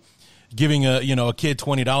 giving a kid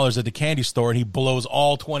 $20 at the candy store and he blows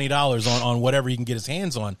all $20 on whatever he can get his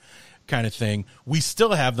hands on kind of thing. We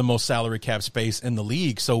still have the most salary cap space in the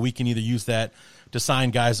league, so we can either use that to sign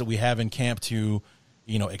guys that we have in camp to,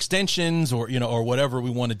 extensions or, or whatever we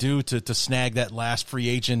want to do to snag that last free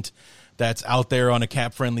agent that's out there on a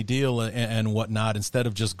cap-friendly deal and whatnot, instead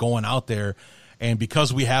of just going out there and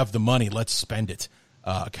because we have the money, let's spend it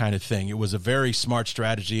kind of thing. It was a very smart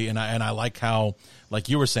strategy, and I like how, like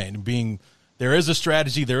you were saying, there is a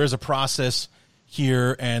strategy, there is a process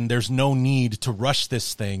here, and there's no need to rush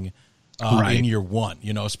this thing in year one,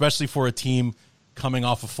 especially for a team coming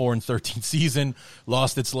off a 4-13 season,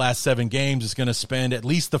 lost its last 7 games, is going to spend at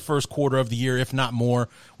least the first quarter of the year, if not more,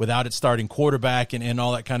 without its starting quarterback and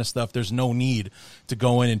all that kind of stuff. There's no need to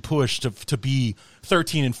go in and push to be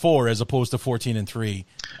 13-4 as opposed to 14-3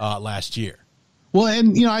 last year. Well,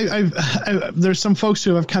 and there's some folks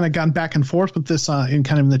who have kind of gone back and forth with this in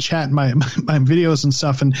the chat, my videos and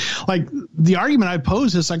stuff, and like the argument I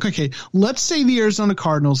pose is like, okay, let's say the Arizona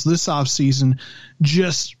Cardinals this offseason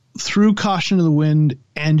just threw caution to the wind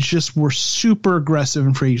and just were super aggressive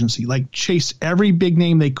in free agency, like chased every big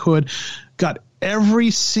name they could, got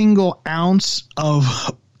every single ounce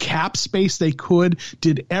of cap space they could,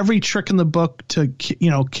 did every trick in the book to,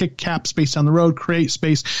 kick cap space down the road, create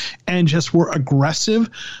space, and just were aggressive.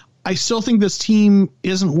 I still think this team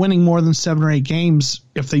isn't winning more than 7 or 8 games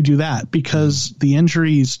if they do that, because the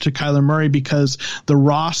injuries to Kyler Murray, because the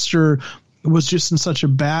roster was just in such a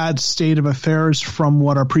bad state of affairs from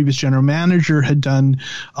what our previous general manager had done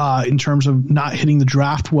in terms of not hitting the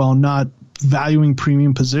draft well, not valuing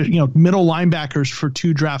premium position, middle linebackers for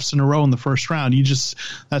 2 drafts in a row in the first round.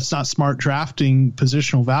 That's not smart drafting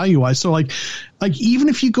positional value wise. So like even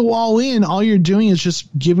if you go all in, all you're doing is just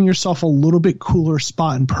giving yourself a little bit cooler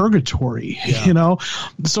spot in purgatory,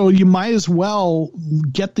 so you might as well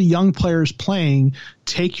get the young players playing,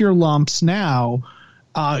 take your lumps now,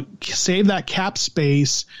 save that cap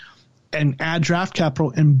space and add draft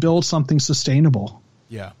capital and build something sustainable.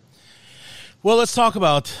 Yeah. Well, let's talk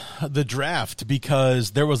about the draft,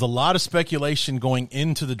 because there was a lot of speculation going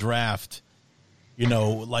into the draft.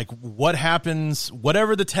 Like what happens,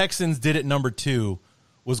 whatever the Texans did at number 2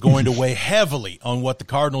 was going to weigh heavily on what the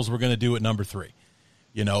Cardinals were going to do at number 3,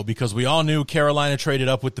 because we all knew Carolina traded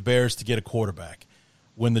up with the Bears to get a quarterback.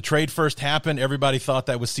 When the trade first happened, everybody thought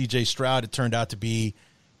that was C.J. Stroud. It turned out to be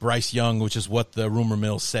Bryce Young, which is what the rumor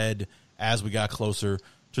mill said as we got closer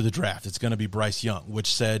to the draft. It's going to be Bryce Young,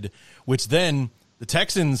 which then the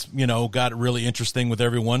Texans, got really interesting with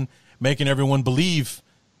everyone, making everyone believe,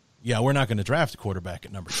 we're not going to draft a quarterback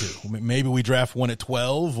at number 2. Maybe we draft one at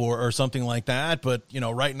 12 or something like that. But,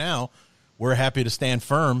 right now we're happy to stand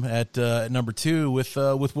firm at number 2 with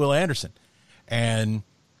Will Anderson. And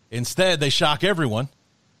instead they shock everyone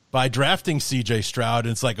by drafting C.J. Stroud.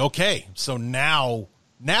 And it's like, okay, so now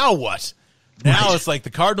what? Now It's like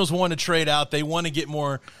the Cardinals want to trade out. They want to get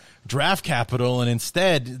more draft capital. And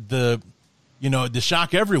instead, to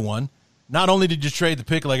shock everyone, not only did you trade the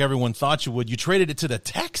pick like everyone thought you would, you traded it to the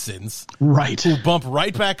Texans. Right. Who bump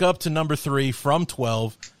right back up to number 3 from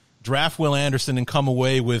 12, draft Will Anderson, and come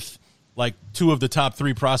away with like 2 of the top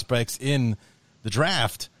 3 prospects in the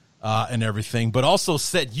draft and everything, but also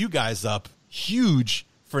set you guys up huge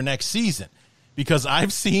for next season. Because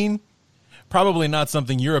I've seen, probably not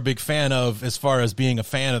something you're a big fan of as far as being a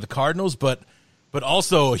fan of the Cardinals, but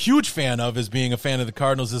also a huge fan of as being a fan of the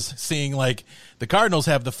Cardinals is seeing like the Cardinals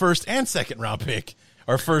have the 1st and 2nd round pick,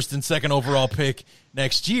 or 1st and 2nd overall pick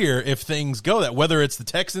next year if things go that, whether it's the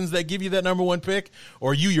Texans that give you that number 1 pick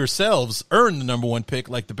or you yourselves earn the number 1 pick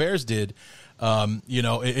like the Bears did. You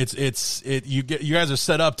guys are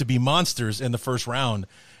set up to be monsters in the 1st round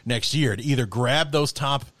next year, to either grab those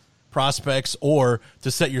top prospects or to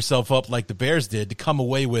set yourself up like the Bears did to come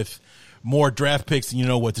away with more draft picks than you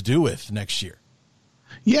know what to do with next year.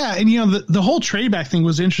 Yeah, and the whole trade back thing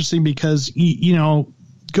was interesting because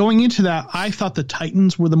going into that, I thought the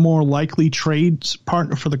Titans were the more likely trade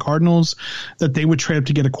partner for the Cardinals, that they would trade up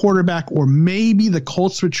to get a quarterback, or maybe the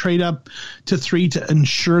Colts would trade up to 3 to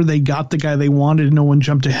ensure they got the guy they wanted and no one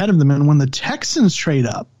jumped ahead of them. And when the Texans trade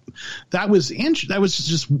up, that was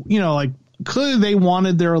just like, clearly they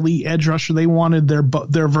wanted their elite edge rusher. They wanted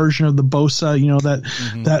their version of the Bosa,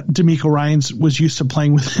 that DeMeco Ryans was used to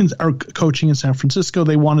playing with or coaching in San Francisco.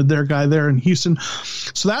 They wanted their guy there in Houston.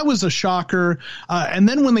 So that was a shocker. And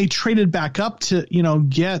then when they traded back up to,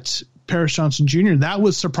 get Paris Johnson Jr., that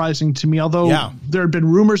was surprising to me, although there had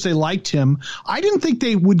been rumors they liked him. I didn't think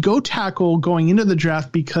they would go tackle going into the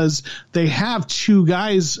draft because they have 2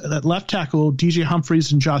 guys at left tackle, DJ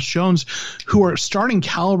Humphries and Josh Jones, who are starting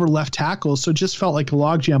caliber left tackles. So it just felt like a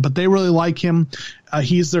logjam, but they really like him.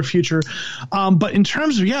 He's their future. But in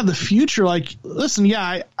terms of, the future, listen,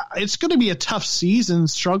 it's going to be a tough season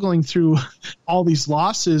struggling through all these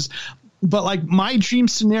losses. But my dream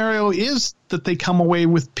scenario is that they come away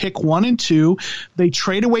with pick 1 and 2. They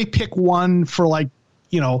trade away pick 1 for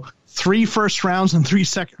 3 first rounds and 3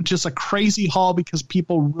 second, just a crazy haul because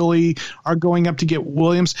people really are going up to get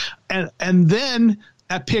Williams. And then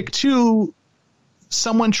at pick 2,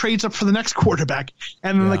 someone trades up for the next quarterback.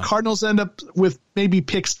 And then the Cardinals end up with maybe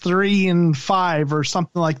picks 3 and 5 or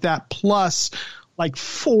something like that, plus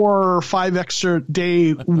 4 or 5 extra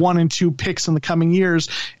day 1 and 2 picks in the coming years,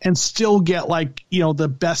 and still get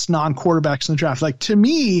the best non-quarterbacks in the draft. To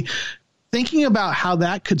me, thinking about how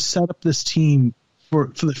that could set up this team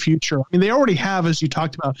for the future. I mean, they already have, as you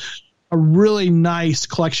talked about, a really nice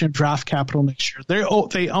collection of draft capital next year.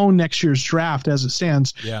 They own next year's draft as it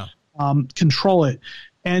stands. Yeah. Control it.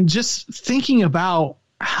 And just thinking about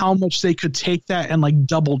how much they could take that and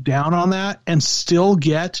double down on that and still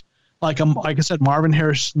get like I said, Marvin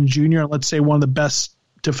Harrison Jr., let's say one of the best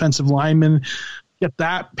defensive linemen, get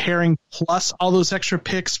that pairing plus all those extra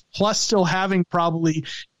picks, plus still having probably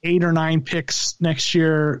 8 or 9 picks next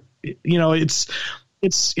year. You know, it's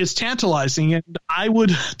tantalizing, and I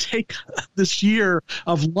would take this year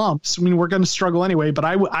of lumps. I mean, we're going to struggle anyway, but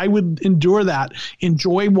I would endure that,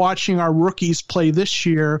 enjoy watching our rookies play this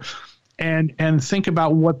year, and think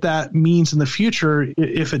about what that means in the future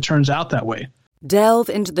if it turns out that way. Delve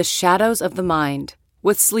into the shadows of the mind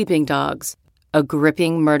with Sleeping Dogs, a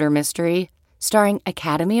gripping murder mystery starring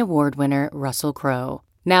Academy Award winner Russell Crowe.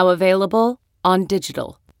 Now available on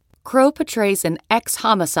digital. Crowe portrays an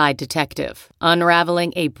ex-homicide detective,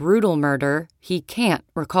 unraveling a brutal murder he can't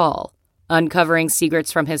recall. Uncovering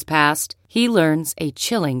secrets from his past, he learns a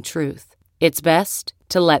chilling truth. It's best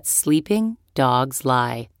to let sleeping dogs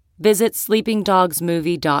lie. Visit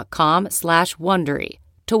sleepingdogsmovie.com/Wondery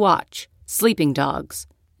to watch Sleeping Dogs,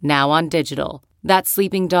 now on digital. That's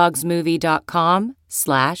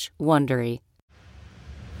sleepingdogsmovie.com/Wondery.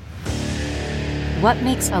 What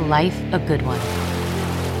makes a life a good one?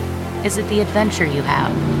 Is it the adventure you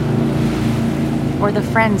have? Or the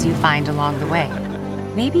friends you find along the way?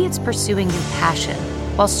 Maybe it's pursuing your passion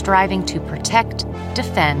while striving to protect,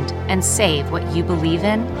 defend, and save what you believe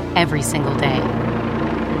in every single day.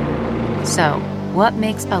 So, what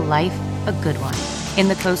makes a life a good one? In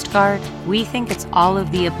the Coast Guard, we think it's all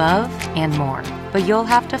of the above and more, but you'll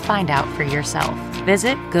have to find out for yourself.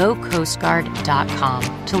 Visit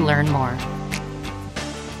GoCoastGuard.com to learn more.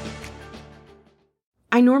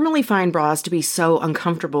 I normally find bras to be so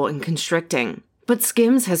uncomfortable and constricting, but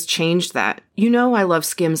Skims has changed that. You know I love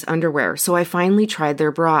Skims underwear, so I finally tried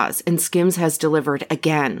their bras, and Skims has delivered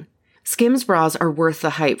again. Skims bras are worth the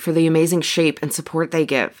hype for the amazing shape and support they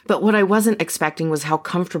give, but what I wasn't expecting was how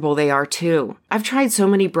comfortable they are too. I've tried so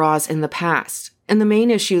many bras in the past, and the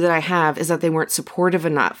main issue that I have is that they weren't supportive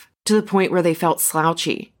enough, to the point where they felt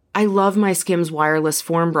slouchy. I love my Skims wireless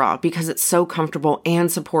form bra because it's so comfortable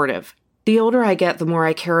and supportive. The older I get, the more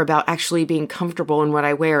I care about actually being comfortable in what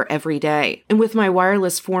I wear every day. And with my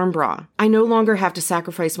wireless form bra, I no longer have to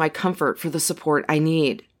sacrifice my comfort for the support I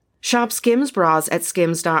need. Shop Skims bras at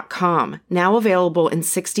skims.com, now available in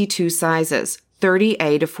 62 sizes,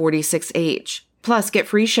 30A to 46H. Plus, get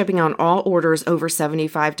free shipping on all orders over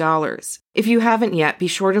 $75. If you haven't yet, be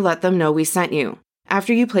sure to let them know we sent you.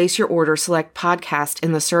 After you place your order, select podcast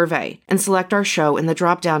in the survey and select our show in the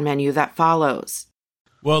drop-down menu that follows.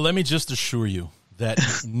 Well, let me just assure you that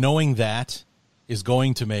knowing that is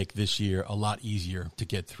going to make this year a lot easier to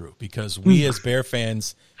get through, because we as Bear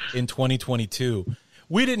fans in 2022,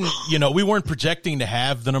 we weren't projecting to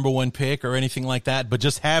have the number 1 pick or anything like that, but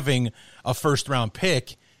just having a first-round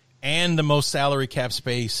pick and the most salary cap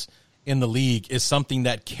space in the league is something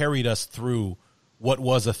that carried us through what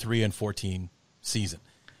was a 3-14 season.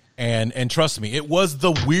 And trust me, it was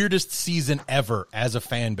the weirdest season ever as a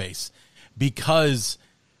fan base, because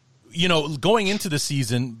going into the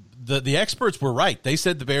season, the experts were right. They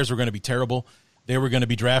said the Bears were going to be terrible. They were going to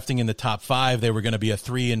be drafting in the top 5. They were going to be a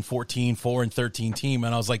 3-14, 4-13 team.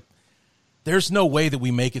 And I was like, there's no way that we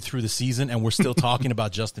make it through the season and we're still talking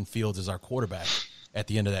about Justin Fields as our quarterback at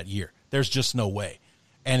the end of that year. There's just no way.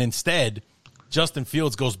 And instead, Justin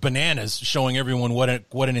Fields goes bananas, showing everyone what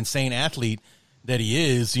an insane athlete that he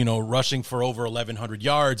is, rushing for over 1,100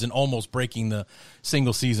 yards and almost breaking the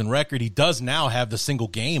single-season record. He does now have the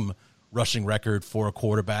single-game rushing record for a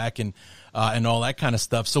quarterback and all that kind of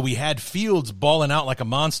stuff. So we had Fields balling out like a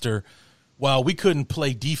monster while we couldn't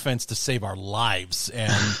play defense to save our lives.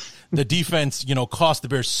 And the defense, cost the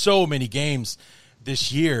Bears so many games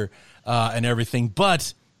this year and everything.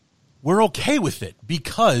 But we're okay with it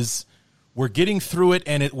because we're getting through it,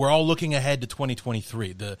 and we're all looking ahead to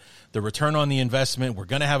 2023. The return on the investment, we're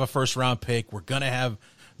going to have a first-round pick. We're going to have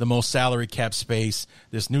the most salary cap space.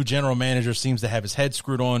 This new general manager seems to have his head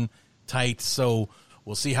screwed on tight, so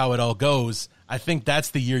we'll see how it all goes. I think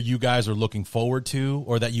that's the year you guys are looking forward to,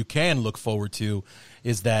 or that you can look forward to,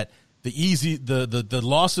 is that the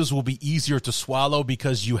losses will be easier to swallow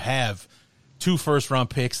because you have 2 first-round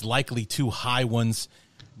picks, likely 2 high ones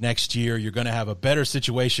next year. You're going to have a better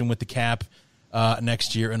situation with the cap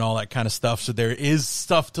next year and all that kind of stuff. So there is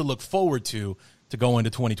stuff to look forward to go into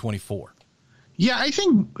 2024. Yeah, I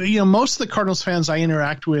think most of the Cardinals fans I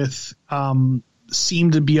interact with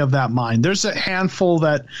seem to be of that mind. There's a handful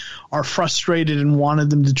that are frustrated and wanted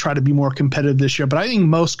them to try to be more competitive this year, but I think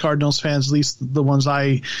most Cardinals fans, at least the ones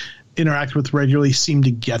I interact with regularly seem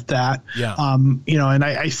to get that. Yeah. And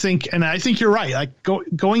I think you're right. Like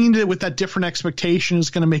going into it with that different expectation is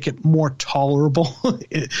going to make it more tolerable,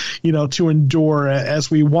 to endure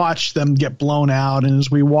as we watch them get blown out and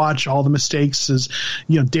as we watch all the mistakes as,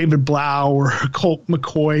 David Blau or Colt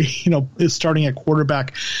McCoy, is starting at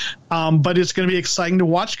quarterback. But it's going to be exciting to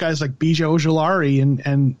watch guys like B.J. Ojulari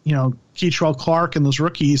and Keitrell Clark and those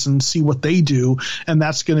rookies and see what they do. And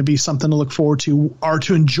that's going to be something to look forward to or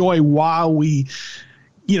to enjoy while we,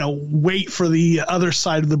 wait for the other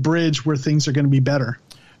side of the bridge where things are going to be better.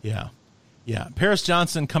 Yeah. Yeah. Paris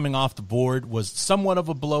Johnson coming off the board was somewhat of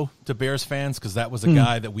a blow to Bears fans because that was a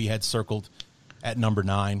guy that we had circled at number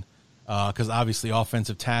 9 because obviously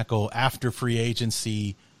offensive tackle after free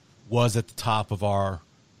agency was at the top of our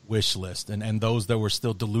wish list, and those that were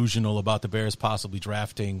still delusional about the Bears possibly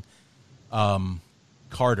drafting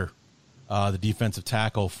Carter, the defensive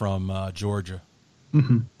tackle from Georgia.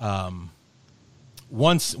 Mm-hmm.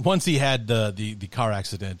 Once he had the car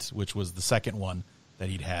accident, which was the second one that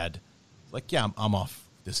he'd had, like, yeah, I'm off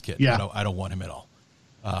this kid. Yeah. I don't want him at all.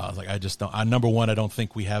 I just don't. Number one, I don't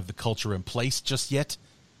think we have the culture in place just yet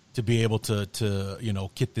to be able to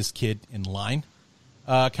get this kid in line.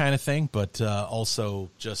 Kind of thing, but also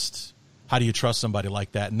just how do you trust somebody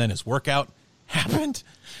like that? And then his workout happened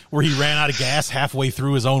where he ran out of gas halfway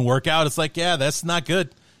through his own workout. It's like, yeah, that's not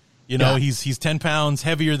good. He's 10 pounds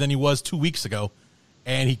heavier than he was 2 weeks ago,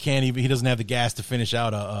 and he doesn't have the gas to finish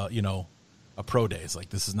out a pro day. It's like,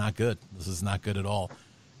 this is not good. This is not good at all.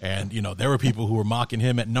 And, there were people who were mocking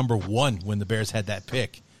him at number 1 when the Bears had that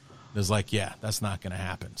pick. It was like, yeah, that's not going to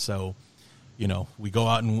happen. So, we go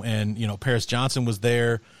out and Paris Johnson was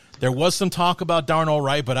there. There was some talk about Darnell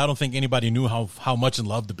Wright, but I don't think anybody knew how much in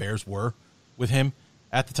love the Bears were with him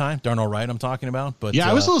at the time. Darnell Wright I'm talking about. But yeah,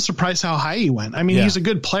 I was a little surprised how high he went. I mean, he's a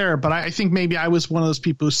good player, but I think maybe I was one of those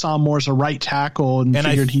people who saw him more as a right tackle and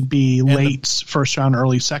figured he'd be late first round,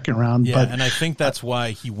 early second round. Yeah, but and I think that's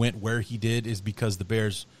why he went where he did is because the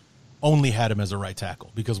Bears only had him as a right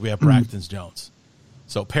tackle because we have Braxton Jones.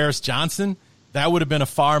 So Paris Johnson, that would have been a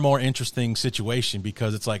far more interesting situation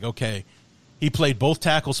because it's like, okay, he played both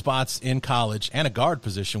tackle spots in college and a guard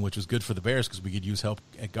position, which was good for the Bears because we could use help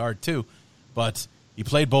at guard too. But he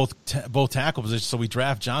played both tackle positions, so we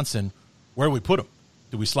draft Johnson. Where do we put him?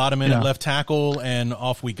 Do we slot him in at left tackle and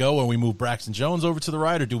off we go, or we move Braxton Jones over to the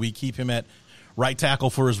right, or do we keep him at right tackle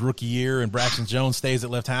for his rookie year and Braxton Jones stays at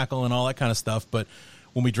left tackle and all that kind of stuff? But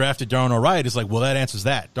when we drafted Darnell Wright, it's like, well, that answers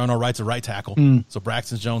that. Darnell Wright's a right tackle, so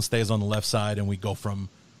Braxton Jones stays on the left side, and we go from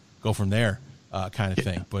there, kind of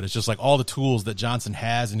thing. But it's just like all the tools that Johnson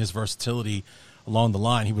has and his versatility along the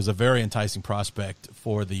line. He was a very enticing prospect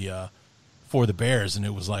for the Bears, and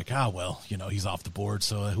it was like, he's off the board,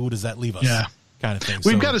 so who does that leave us? Yeah. Kind of thing.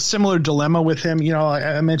 We've got a similar dilemma with him.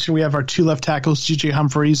 I mentioned we have our 2 left tackles, G.J.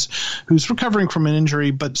 Humphreys, who's recovering from an injury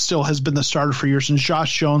but still has been the starter for years, and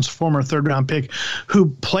Josh Jones, former third-round pick, who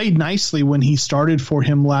played nicely when he started for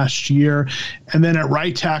him last year. And then at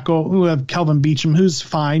right tackle, we have Kelvin Beachum, who's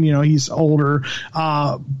fine. He's older.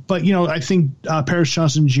 But I think Paris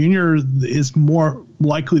Johnson Jr. is more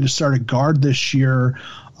likely to start at guard this year,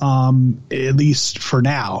 at least for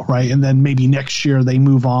now, right? And then maybe next year they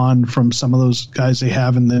move on from some of those guys they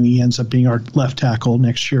have, and then he ends up being our left tackle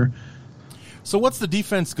next year. So what's the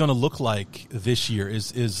defense going to look like this year?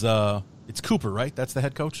 Is it's Cooper, right? That's the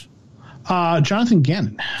head coach? Jonathan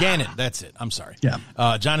Gannon. Gannon, that's it. I'm sorry. Yeah.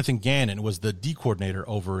 Jonathan Gannon was the D coordinator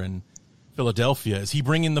over in Philadelphia. Is he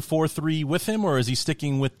bringing the 4-3 with him, or is he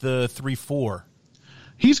sticking with the 3-4?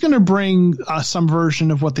 He's going to bring some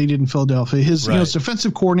version of what they did in Philadelphia. His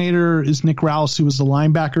defensive coordinator is Nick Rouse, who was the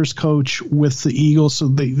linebackers coach with the Eagles. So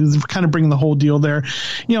they're kind of bringing the whole deal there.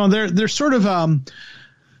 They're sort of kind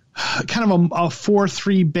of a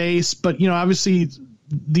 4-3 base, but obviously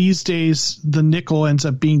these days the nickel ends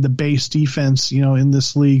up being the base defense, in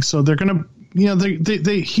this league. So they're going to.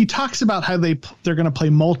 He talks about how they're going to play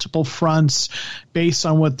multiple fronts based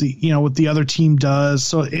on what the other team does.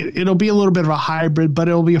 So it'll be a little bit of a hybrid, but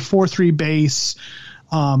it'll be a 4-3 base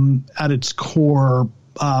at its core,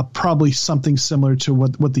 probably something similar to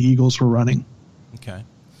what the Eagles were running. Okay,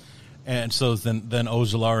 and so then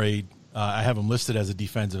Ojulari, I have him listed as a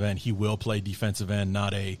defensive end. He will play defensive end,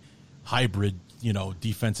 not a hybrid,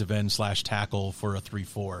 defensive end / tackle for a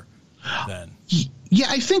 3-4. Then. Yeah,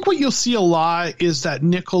 I think what you'll see a lot is that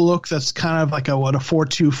nickel look that's kind of like a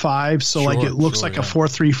 4-2-5. So it looks like a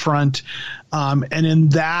 4-3 front. And in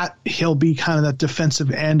that, he'll be kind of that defensive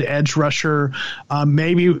end edge rusher.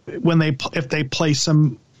 Maybe if they play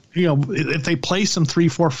some if they play some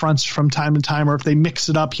 3-4 fronts from time to time, or if they mix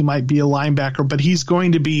it up, he might be a linebacker, but he's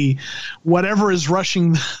going to be whatever is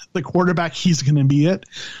rushing the quarterback, he's going to be it.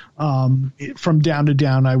 From down to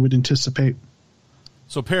down, I would anticipate.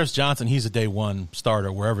 So Paris Johnson, he's a day one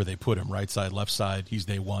starter wherever they put him, right side, left side, he's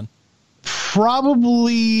day one.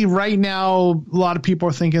 Probably right now, a lot of people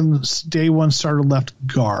are thinking day one starter left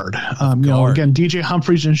guard. Again, DJ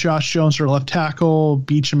Humphries and Josh Jones are left tackle,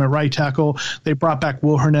 Beecham at right tackle. They brought back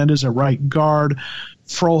Will Hernandez at right guard.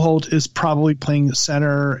 Froholt is probably playing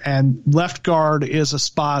center, and left guard is a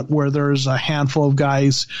spot where there's a handful of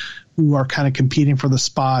guys who are kind of competing for the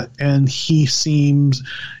spot, and he seems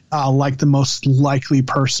like the most likely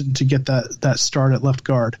person to get that start at left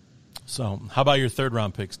guard. So how about your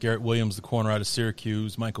third-round picks? Garrett Williams, the corner out of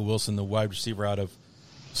Syracuse, Michael Wilson, the wide receiver out of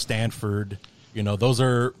Stanford. Those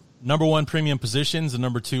are number one premium positions, and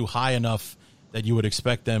number two high enough that you would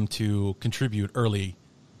expect them to contribute early.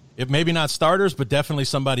 If maybe not starters, but definitely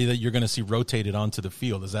somebody that you're going to see rotated onto the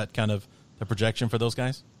field. Is that kind of the projection for those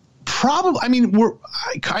guys? Probably. I mean,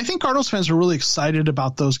 I think Cardinals fans are really excited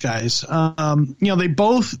about those guys. They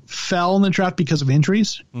both fell in the draft because of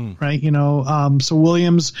injuries, right? So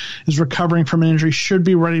Williams is recovering from an injury, should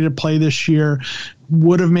be ready to play this year.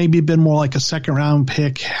 Would have maybe been more like a second round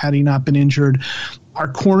pick had he not been injured. Our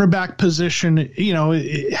cornerback position,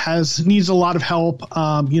 it needs a lot of help.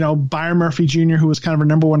 Byron Murphy Jr., who was kind of our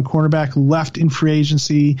number one cornerback, left in free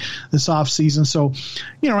agency this offseason. So,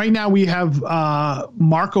 right now we have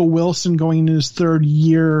Marco Wilson going into his third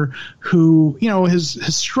year, who, has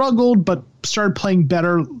struggled, but started playing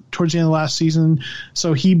better towards the end of last season.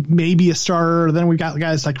 So he may be a starter. Then we got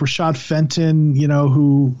guys like Rashad Fenton,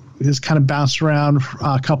 who has kind of bounced around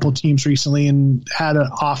a couple of teams recently and had an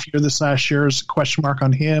off year this last year. Is a question mark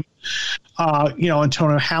on him.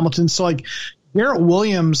 Antonio Hamilton. So Garrett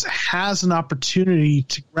Williams has an opportunity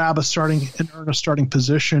to grab and earn a starting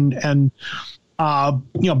position. And,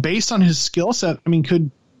 based on his skill set,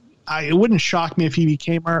 it wouldn't shock me if he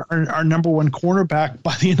became our number one cornerback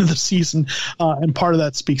by the end of the season. And part of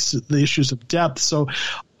that speaks to the issues of depth. So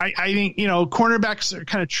I think, cornerbacks are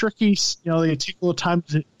kind of tricky. They take a little time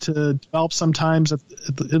to develop sometimes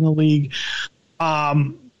in the league.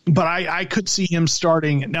 But I could see him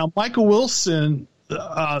starting. Now, Michael Wilson,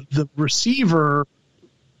 the receiver,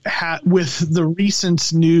 with the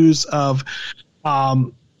recent news of,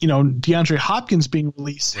 DeAndre Hopkins being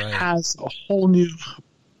released, right, has a whole new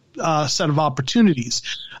set of opportunities.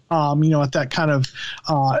 At that kind of,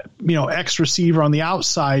 X receiver on the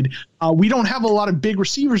outside. We don't have a lot of big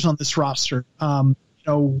receivers on this roster,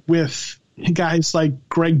 with guys like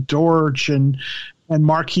Greg Dortch and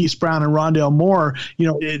Marquise Brown and Rondale Moore.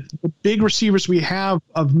 The big receivers we have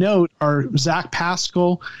of note are Zach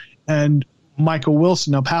Pascal and Michael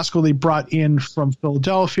Wilson. Now, Pascal they brought in from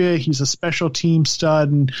Philadelphia. He's a special team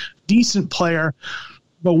stud and decent player.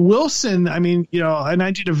 But Wilson, and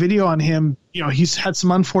I did a video on him. He's had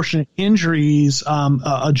some unfortunate injuries.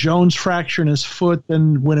 A Jones fracture in his foot.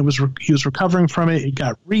 Then when he was recovering from it, he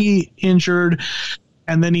got re-injured,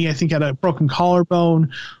 and then I think had a broken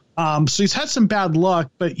collarbone. So he's had some bad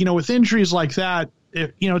luck. But with injuries like that,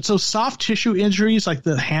 it's those soft tissue injuries like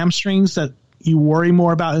the hamstrings that you worry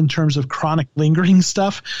more about in terms of chronic lingering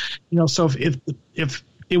stuff. So if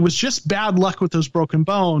it was just bad luck with those broken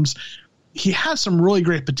bones, he has some really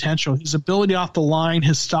great potential. His ability off the line,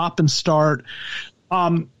 his stop and start.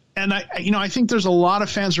 And I think there's a lot of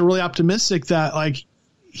fans who are really optimistic that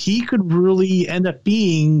he could really end up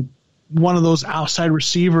being one of those outside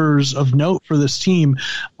receivers of note for this team.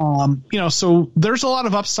 So there's a lot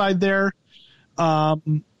of upside there.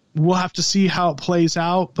 We'll have to see how it plays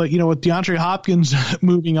out. But, with DeAndre Hopkins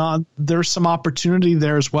moving on, there's some opportunity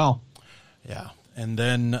there as well. Yeah. And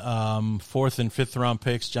then fourth and fifth round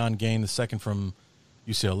picks, John Gain, the second from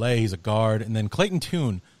UCLA. He's a guard. And then Clayton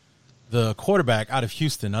Tune, the quarterback out of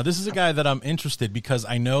Houston. Now, this is a guy that I'm interested because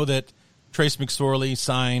I know that Trace McSorley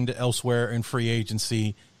signed elsewhere in free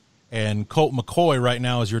agency, and Colt McCoy right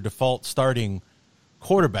now is your default starting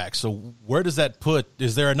quarterback. So where does that put?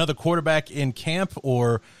 Is there another quarterback in camp,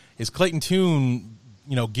 or is Clayton Tune,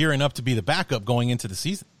 gearing up to be the backup going into the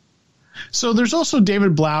season? So there's also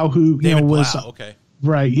David Blau, who was okay,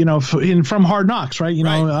 right. From Hard Knocks, right?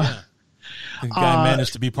 The guy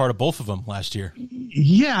managed to be part of both of them last year.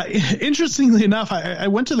 Yeah, interestingly enough, I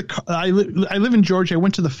went to I live in Georgia. I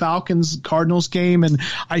went to the Falcons Cardinals game, and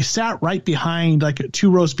I sat right behind,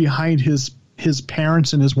 2 rows behind his his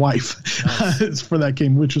parents and his wife nice. For that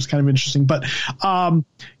game, which was kind of interesting. But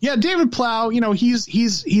David Plow,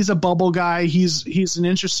 he's a bubble guy. He's an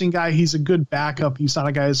interesting guy. He's a good backup. He's not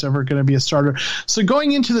a guy who's ever going to be a starter. So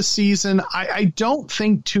going into the season, I don't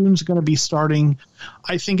think Toon's going to be starting.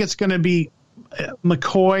 I think it's going to be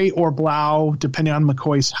McCoy or Blau, depending on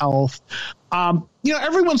McCoy's health.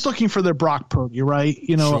 Everyone's looking for their Brock Purdy, right?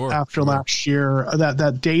 After last year,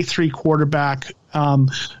 that day 3 quarterback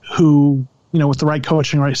who, with the right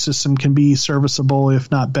coaching, right system can be serviceable,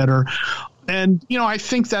 if not better. And, I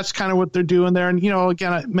think that's kind of what they're doing there. And,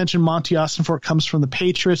 again, I mentioned Monty Ossenfort comes from the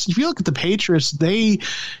Patriots. If you look at the Patriots, they,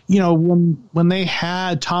 when they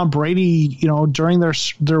had Tom Brady, during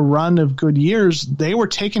their run of good years, they were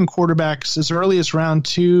taking quarterbacks as early as round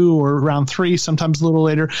 2 or round 3, sometimes a little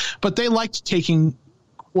later. But they liked taking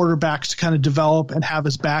quarterbacks to kind of develop and have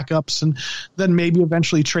as backups, and then maybe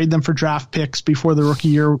eventually trade them for draft picks before the rookie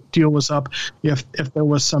year deal was up if there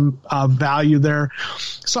was some value there.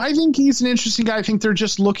 So I think he's an interesting guy. I think they're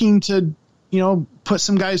just looking to, put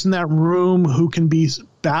some guys in that room who can be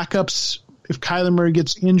backups if Kyler Murray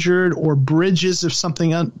gets injured, or bridges if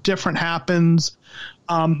something different happens.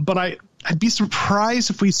 But I'd be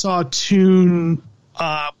surprised if we saw Toon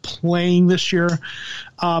playing this year.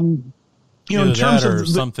 In terms of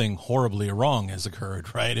something horribly wrong has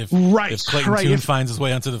occurred, right? If Clayton Tune finds his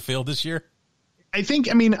way onto the field this year, I think,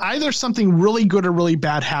 either something really good or really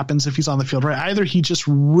bad happens if he's on the field, right? Either he just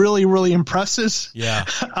really, really impresses,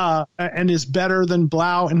 and is better than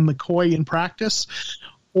Blau and McCoy in practice,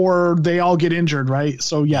 or they all get injured, right?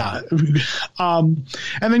 So and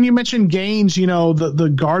then you mentioned Gaines,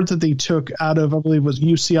 the guard that they took out of, I believe, was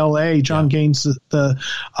UCLA, John Gaines, the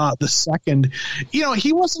second.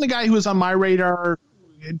 He wasn't a guy who was on my radar.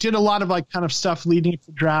 Did a lot of kind of stuff leading up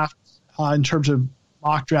to draft in terms of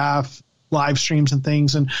mock draft, live streams and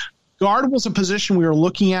things. And guard was a position we were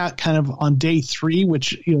looking at kind of on day 3,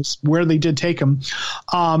 which is where they did take him,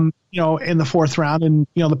 in the 4th round. And,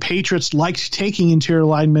 the Patriots liked taking interior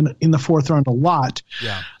linemen in the 4th round a lot.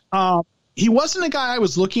 Yeah. He wasn't a guy I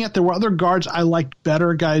was looking at. There were other guards I liked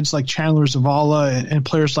better, guys like Chandler Zavala and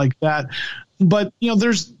players like that. But,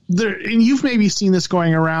 and you've maybe seen this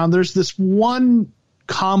going around. There's this one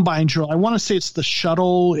combine drill. I want to say it's the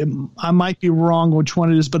shuttle. I might be wrong which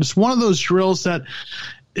one it is, but it's one of those drills that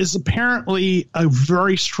is apparently a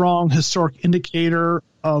very strong historic indicator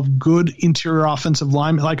of good interior offensive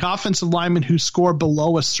linemen, like offensive linemen who score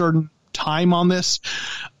below a certain time on this,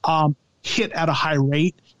 hit at a high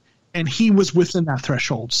rate. And he was within that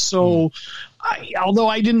threshold. So although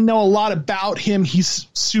I didn't know a lot about him, he's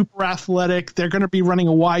super athletic. They're going to be running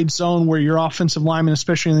a wide zone where your offensive linemen,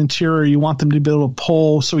 especially in the interior, you want them to be able to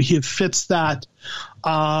pull. So he fits that.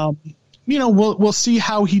 We'll see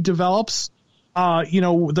how he develops.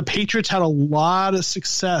 The Patriots had a lot of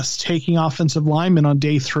success taking offensive linemen on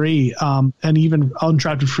day 3, and even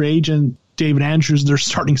undrafted free agent David Andrews, their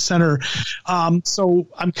starting center. So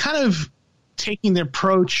I'm kind of taking the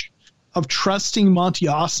approach of trusting Monty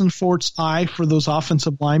Ossenfort's eye for those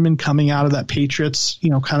offensive linemen coming out of that Patriots,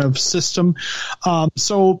 kind of system.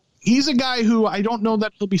 So he's a guy who I don't know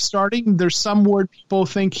that he'll be starting. There's some word people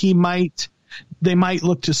think they might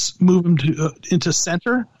look to move him into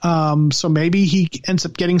center. So maybe he ends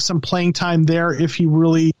up getting some playing time there if he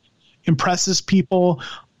really impresses people.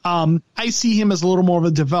 I see him as a little more of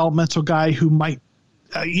a developmental guy who might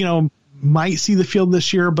see the field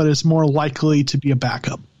this year, but is more likely to be a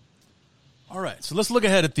backup. All right, so let's look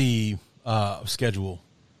ahead at the schedule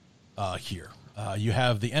here. You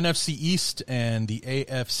have the NFC East and the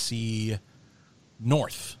AFC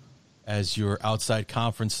North as your outside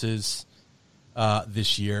conferences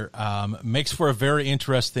this year. Makes for a very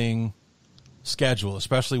interesting schedule,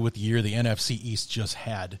 especially with the year the NFC East just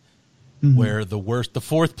had, where the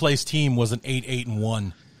 4th place team was an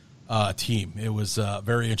 8-1 team. It was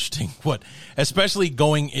very interesting. Especially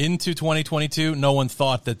going into 2022, no one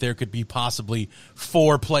thought that there could be possibly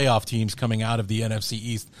 4 playoff teams coming out of the NFC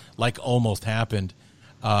East, like almost happened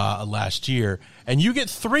last year. And you get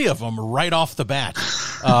 3 of them right off the bat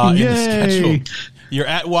in the schedule. You're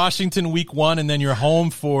at Washington week 1, and then you're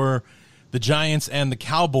home for the Giants and the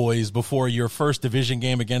Cowboys before your first division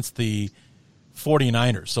game against the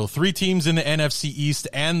 49ers. So 3 teams in the NFC East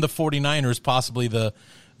and the 49ers, possibly the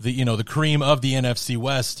cream of the NFC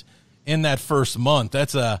West in that first month.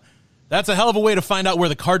 That's a hell of a way to find out where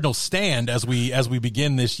the Cardinals stand as we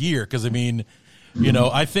begin this year. Because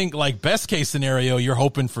I think like best case scenario, you're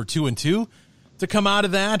hoping for 2-2 to come out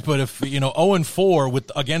of that. But if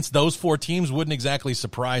 0-4 against those 4 teams wouldn't exactly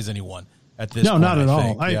surprise anyone at this point. No, not at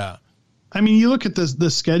all. Yeah. I mean, you look at the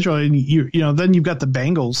schedule, and then you've got the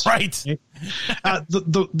Bengals, right?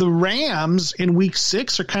 The Rams in Week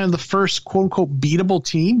 6 are kind of the first quote unquote beatable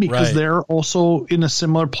team because they're also in a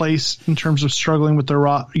similar place in terms of struggling with their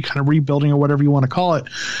kind of rebuilding or whatever you want to call it.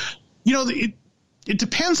 It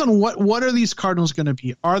depends on what are these Cardinals going to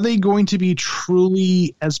be. Are they going to be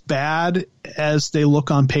truly as bad as they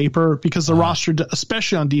look on paper? Because the roster,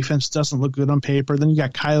 especially on defense, doesn't look good on paper. Then you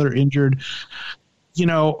got Kyler injured.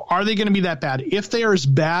 Are they going to be that bad? If they are as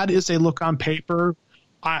bad as they look on paper,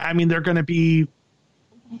 I mean, they're going to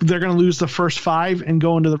lose the first 5 and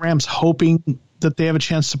go into the Rams hoping that they have a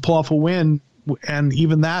chance to pull off a win. And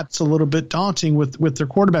even that's a little bit daunting with their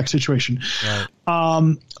quarterback situation.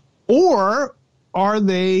 Right. Or are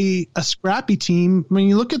they a scrappy team? I mean,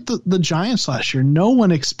 you look at the Giants last year. No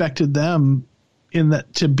one expected them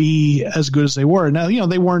to be as good as they were. Now,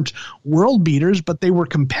 they weren't world beaters, but they were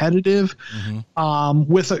competitive.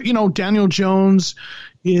 Mm-hmm. Daniel Jones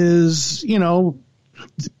is,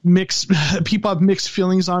 mixed. People have mixed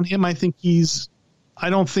feelings on him. I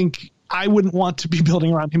wouldn't want to be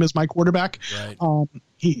building around him as my quarterback. Right.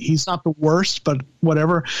 He's not the worst, but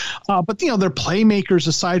whatever. But their playmakers,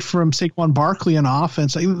 aside from Saquon Barkley in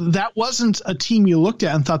offense, that wasn't a team you looked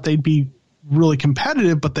at and thought they'd be really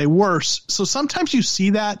competitive, but they were. So sometimes you see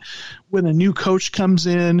that when a new coach comes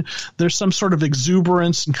in, there's some sort of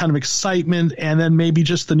exuberance and kind of excitement, and then maybe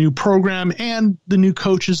just the new program and the new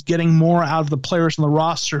coaches getting more out of the players on the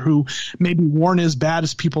roster who maybe weren't as bad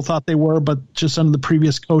as people thought they were, but just under the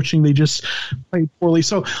previous coaching, they just played poorly.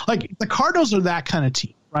 So like the Cardinals are that kind of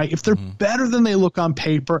team, right? If they're better than they look on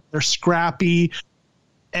paper, they're scrappy,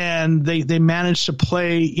 and they manage to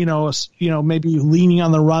play, maybe leaning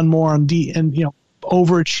on the run more and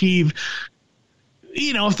overachieve.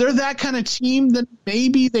 If they're that kind of team, then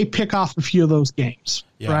maybe they pick off a few of those games,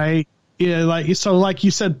 right? Yeah, like you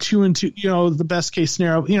said, 2-2. The best case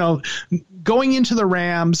scenario. Going into the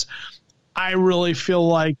Rams, I really feel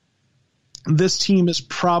like this team is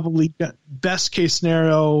probably best case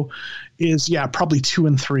scenario is probably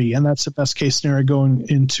 2-3, and that's the best case scenario going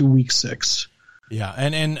into Week 6. Yeah,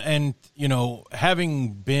 and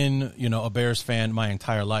having been, a Bears fan my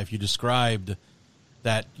entire life, you described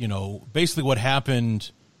that, basically what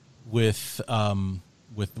happened with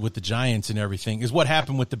the Giants and everything is what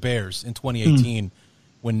happened with the Bears in 2018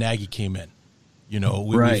 when Nagy came in.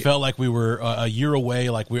 We felt like we were a year away,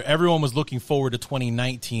 like everyone was looking forward to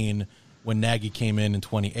 2019 when Nagy came in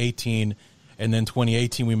 2018, and then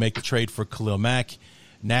 2018 we make the trade for Khalil Mack.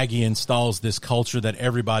 Nagy installs this culture that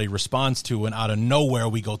everybody responds to, and out of nowhere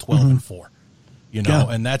we go 12-4,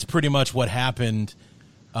 and that's pretty much what happened.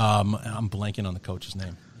 I'm blanking on the coach's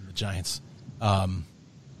name in the Giants.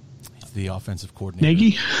 He's the offensive coordinator.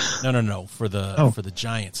 Nagy? No, for the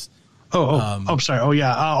Giants. Sorry.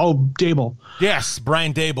 Dable. Yes,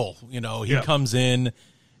 Brian Dable. He comes in,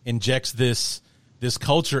 injects this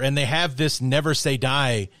culture, and they have this never say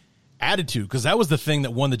die attitude, because that was the thing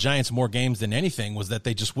that won the Giants more games than anything, was that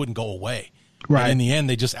they just wouldn't go away. Right. And in the end,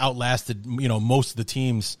 they just outlasted, most of the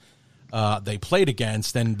teams they played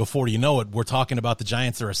against. And before you know it, we're talking about the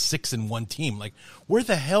Giants are a 6-1 team. Like, where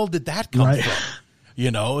the hell did that come from?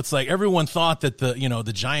 It's like everyone thought that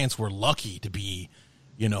the Giants were lucky to be,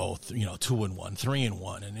 2-1,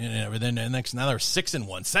 3-1, and then now they're 6-1,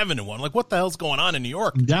 7-1. Like, what the hell's going on in New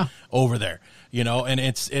York? Over there, and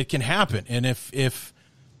it can happen. And if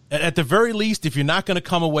at the very least, if you're not going to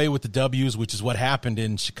come away with the W's, which is what happened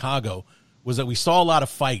in Chicago, was that we saw a lot of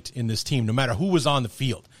fight in this team, no matter who was on the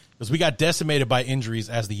field, because we got decimated by injuries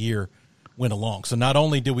as the year went along. So not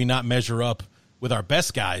only did we not measure up with our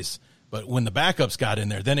best guys, but when the backups got in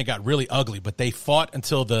there, then it got really ugly. But they fought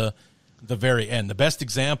until the very end. The best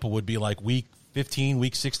example would be like week 15,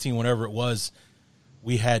 week 16, whatever it was.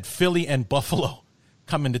 We had Philly and Buffalo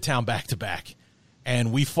come into town back-to-back.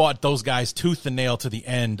 And we fought those guys tooth and nail to the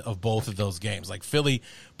end of both of those games. Like, Philly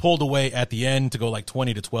pulled away at the end to go like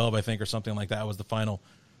 20-12, I think, or something like that was the final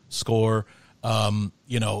score.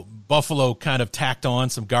 Buffalo kind of tacked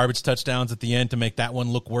on some garbage touchdowns at the end to make that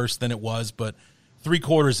one look worse than it was. But 3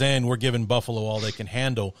 quarters in, we're giving Buffalo all they can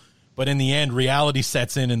handle. But in the end, reality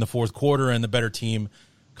sets in the fourth quarter, and the better team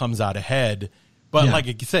comes out ahead. But like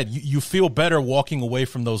you said, you feel better walking away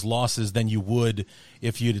from those losses than you would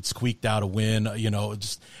if you'd squeaked out a win.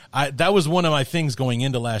 That was one of my things going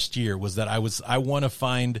into last year, was that I want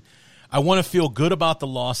to feel good about the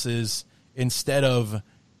losses instead of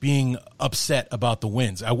being upset about the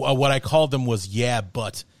wins. What I called them was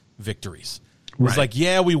but victories. It was like,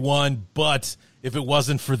 we won, but if it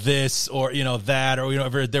wasn't for this or that,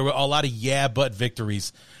 or there were a lot of but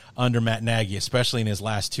victories under Matt Nagy, especially in his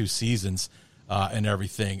last 2 seasons. and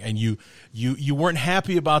everything. And you weren't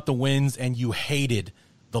happy about the wins, and you hated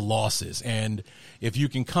the losses. And if you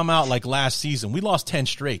can come out like last season, we lost 10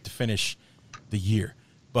 straight to finish the year.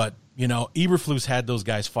 But, Eberflus had those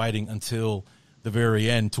guys fighting until the very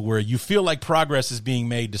end, to where you feel like progress is being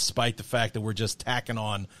made despite the fact that we're just tacking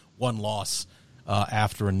on one loss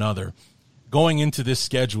after another. Going into this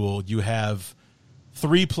schedule, you have two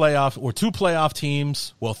playoff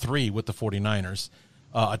teams, well, three with the 49ers,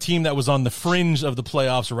 a team that was on the fringe of the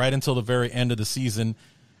playoffs right until the very end of the season,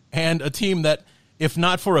 and a team that, if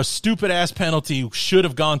not for a stupid-ass penalty, should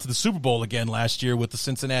have gone to the Super Bowl again last year with the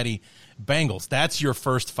Cincinnati Bengals. That's your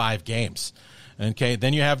first 5 games. Okay,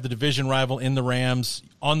 then you have the division rival in the Rams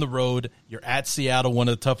on the road. You're at Seattle, one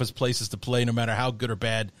of the toughest places to play, no matter how good or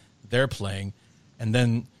bad they're playing. And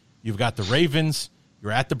then you've got the Ravens.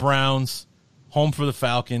 You're at the Browns, home for the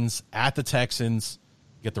Falcons, at the Texans.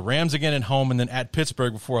 You get the Rams again at home, and then at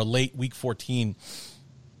Pittsburgh before a late Week 14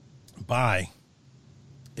 bye.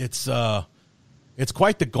 It's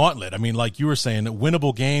quite the gauntlet. I mean, like you were saying, the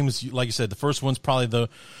winnable games, like you said, the first one's probably the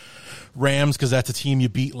Rams, because that's a team you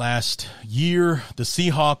beat last year. The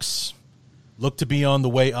Seahawks look to be on the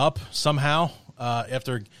way up somehow.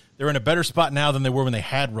 After they're in a better spot now than they were when they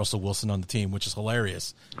had Russell Wilson on the team, which is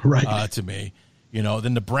hilarious to me.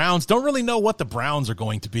 Then the Browns, don't really know what the Browns are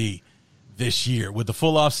going to be this year. With the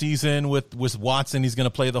full off season, with Watson, he's going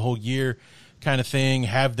to play the whole year kind of thing.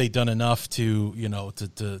 Have they done enough to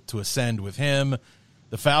ascend with him?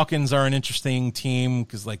 The Falcons are an interesting team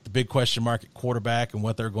because, like, the big question mark at quarterback and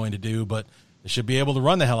what they're going to do, but they should be able to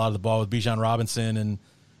run the hell out of the ball with Bijan Robinson and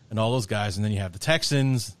all those guys. And then you have the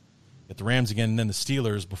Texans, get the Rams again, and then the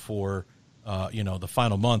Steelers before, the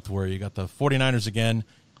final month, where you got the 49ers again.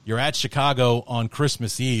 You're at Chicago on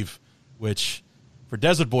Christmas Eve, which for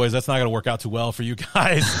Desert Boys, that's not going to work out too well for you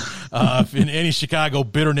guys. If any Chicago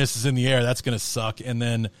bitterness is in the air, that's going to suck. And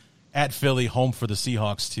then at Philly, home for the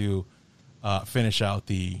Seahawks to finish out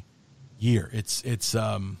the year. It's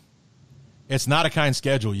not a kind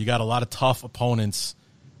schedule. You got a lot of tough opponents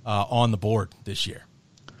on the board this year.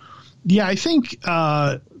 Yeah, I think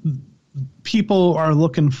people are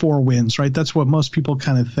looking for wins, right? That's what most people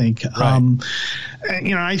kind of think. Right.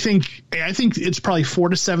 I think it's probably 4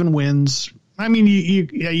 to 7 wins. I mean,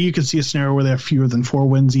 you could see a scenario where they have fewer than 4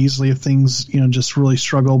 wins easily if things, just really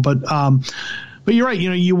struggle. But you're right.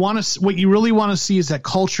 What you really want to see is that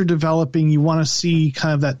culture developing. You want to see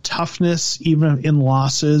kind of that toughness, even in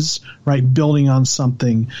losses, right? Building on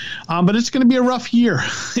something. But it's going to be a rough year,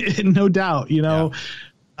 no doubt.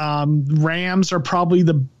 Rams are probably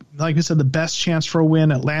like I said, the best chance for a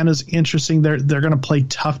win. Atlanta's interesting. They're going to play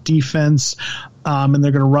tough defense, and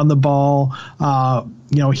they're going to run the ball.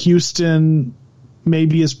 Houston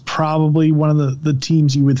maybe is probably one of the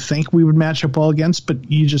teams you would think we would match up well against,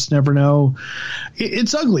 but you just never know.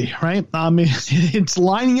 It's ugly, right? It's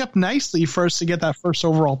lining up nicely for us to get that first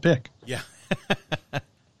overall pick. Yeah.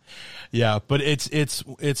 Yeah, but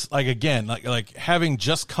it's like, again, like having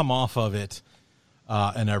just come off of it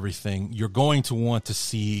and everything, you're going to want to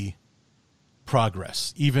see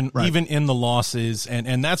progress, even in the losses,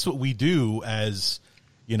 and that's what we do as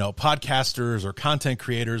podcasters or content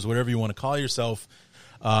creators, whatever you want to call yourself,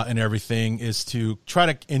 and everything, is to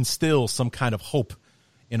try to instill some kind of hope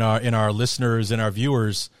in our listeners and our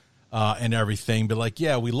viewers, and everything. But like,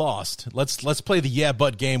 yeah, we lost. Let's play the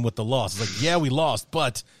but game with the loss. It's like, yeah, we lost,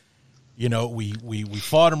 but we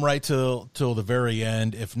fought them right till the very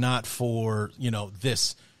end. If not for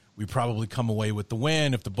this, we probably come away with the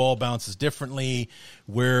win. If the ball bounces differently,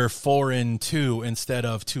 we're 4-2 instead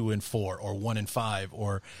of 2-4 or 1-5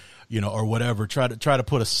 or or whatever. Try to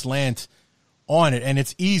put a slant on it, and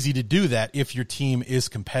it's easy to do that if your team is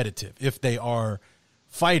competitive, if they are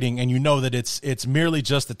fighting, and that it's merely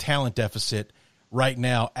just a talent deficit right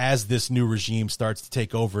now as this new regime starts to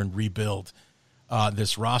take over and rebuild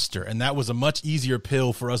this roster. And that was a much easier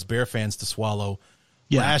pill for us Bear fans to swallow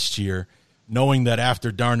last year, knowing that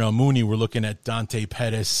after Darnell Mooney, we're looking at Dante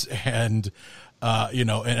Pettis and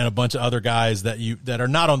and a bunch of other guys that are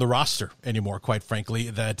not on the roster anymore, quite frankly,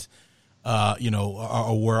 that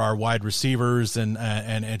were our wide receivers, and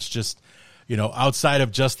it's just outside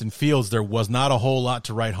of Justin Fields, there was not a whole lot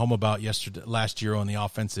to write home about last year on the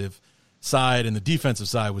offensive side, and the defensive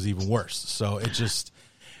side was even worse. So it just.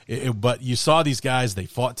 But you saw these guys, they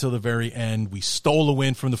fought till the very end. We stole a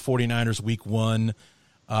win from the 49ers week 1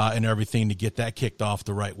 and everything to get that kicked off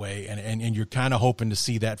the right way. And you're kind of hoping to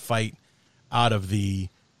see that fight out of the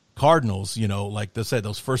Cardinals, like I said,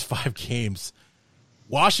 those first 5 games.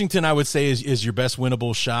 Washington, I would say, is your best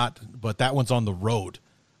winnable shot, but that one's on the road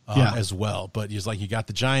as well. But it's like you got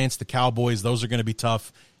the Giants, the Cowboys, those are going to be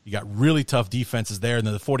tough. You got really tough defenses there. And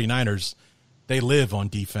then the 49ers, they live on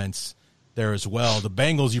defense there as well. The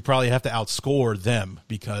Bengals, you probably have to outscore them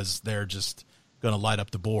because they're just going to light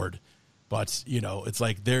up the board. But, it's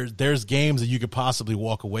like there's games that you could possibly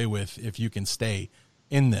walk away with if you can stay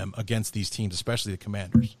in them against these teams, especially the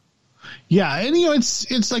Commanders. Yeah, and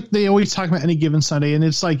it's like they always talk about any given Sunday, and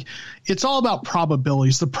it's like it's all about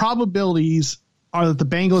probabilities. The probabilities are that the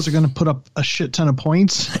Bengals are going to put up a shit ton of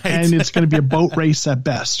points, right, and it's going to be a boat race at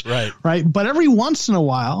best. Right. But every once in a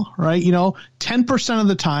while, right, 10% of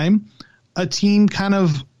the time, a team kind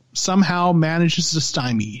of somehow manages to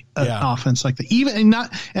stymie an offense like that. Even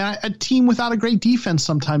a team without a great defense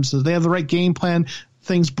sometimes, they have the right game plan.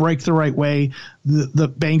 Things break the right way. The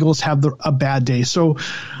Bengals have a bad day. So,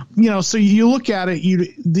 so you look at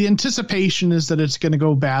it, the anticipation is that it's going to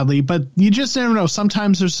go badly, but you just never know.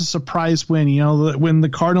 Sometimes there's a surprise win. When the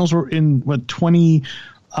Cardinals were in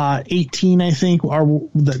 2018, I think, or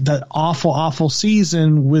that awful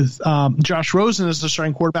season with Josh Rosen as the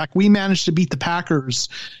starting quarterback, we managed to beat the Packers.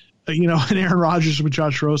 And Aaron Rodgers with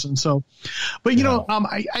Josh Rosen. So, but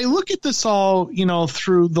I look at this all,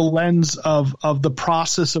 through the lens of the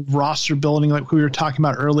process of roster building, like we were talking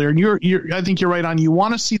about earlier. And I think you're right on. You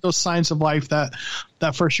want to see those signs of life that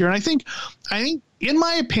first year. And I think, in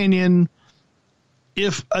my opinion,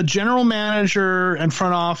 if a general manager and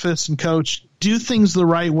front office and coach do things the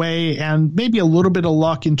right way and maybe a little bit of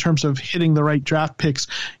luck in terms of hitting the right draft picks,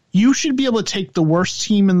 you should be able to take the worst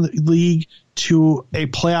team in the league to a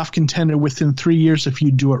playoff contender within 3 years if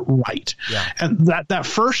you do it right. Yeah. And that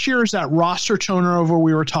first year is that roster turnover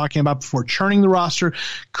we were talking about before, churning the roster,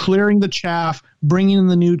 clearing the chaff, bringing in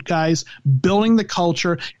the new guys, building the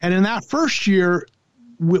culture. And in that first year,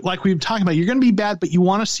 like we've talked about, you're going to be bad, but you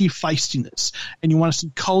want to see feistiness and you want to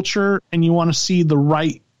see culture and you want to see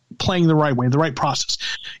playing the right way, the right process.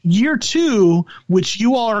 Year two, which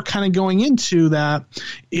you all are kind of going into, that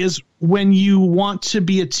is when you want to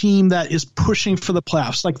be a team that is pushing for the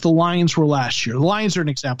playoffs, like the Lions were last year. The Lions are an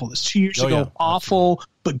example of this. 2 years ago, awful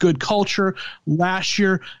but good culture. Last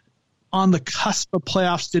year, on the cusp of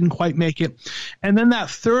playoffs, didn't quite make it. And then that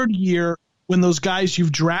third year, when those guys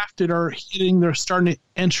you've drafted are hitting, they're starting to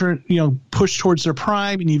enter, push towards their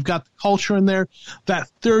prime, and you've got the culture in there. That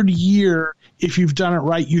third year, if you've done it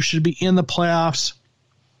right, you should be in the playoffs.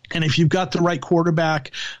 And if you've got the right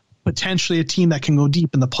quarterback, potentially a team that can go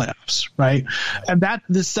deep in the playoffs, right? And that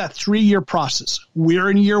 3-year process.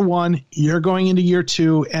 We're in year one, you're going into year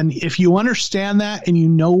two. And if you understand that and you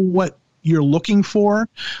know what you're looking for,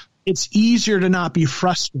 it's easier to not be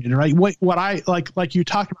frustrated, right? What I like you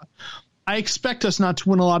talked about, I expect us not to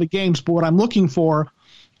win a lot of games, but what I'm looking for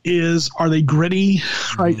is, are they gritty,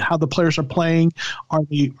 right? How the players are playing? Are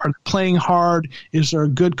they playing hard? Is there a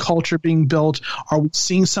good culture being built? Are we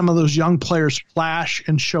seeing some of those young players flash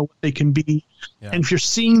and show what they can be? Yeah. And if you're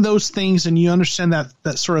seeing those things and you understand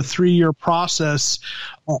that sort of 3-year process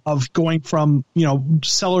of going from,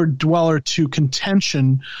 cellar dweller to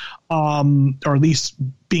contention, or at least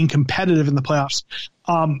being competitive in the playoffs,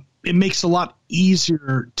 it makes it a lot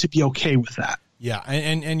easier to be okay with that. Yeah,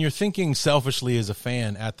 and you're thinking selfishly as a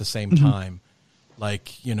fan at the same time.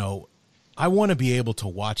 Like, I want to be able to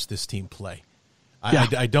watch this team play.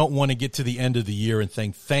 I don't want to get to the end of the year and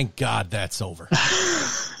think, thank God that's over.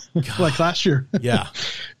 Like last year. Yeah.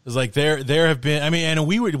 It's like there have been, and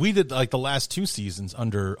we did like the last 2 seasons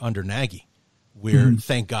under Nagy, where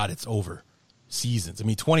thank God it's over seasons.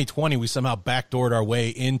 2020, we somehow backdoored our way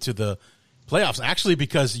into the playoffs, actually,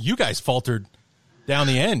 because you guys faltered down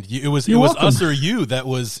the end. It was us or you that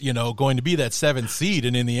was, going to be that 7th seed,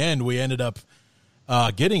 and in the end, we ended up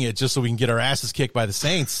getting it just so we can get our asses kicked by the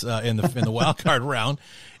Saints in the wild card round.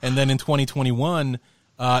 And then in 2021,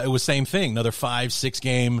 it was same thing, another 5-6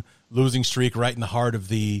 game losing streak right in the heart of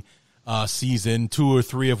the season, 2 or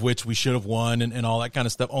 3 of which we should have won, and all that kind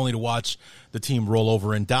of stuff, only to watch the team roll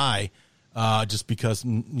over and die just because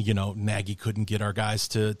Nagy couldn't get our guys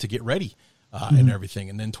to get ready. And everything.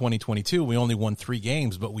 And then 2022, we only won 3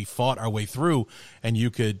 games, but we fought our way through, and you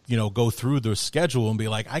could, go through the schedule and be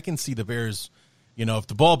like, I can see the Bears, if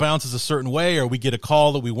the ball bounces a certain way or we get a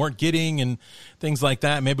call that we weren't getting and things like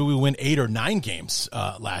that, maybe we win 8 or 9 games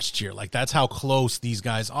last year. Like, that's how close these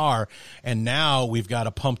guys are. And now we've got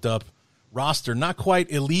a pumped up roster, not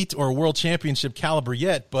quite elite or world championship caliber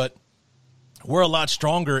yet, but we're a lot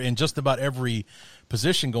stronger in just about every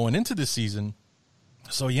position going into this season.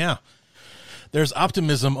 So, yeah. There's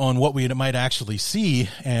optimism on what we might actually see,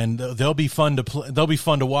 and they'll be fun to play. They'll be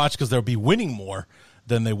fun to watch because they'll be winning more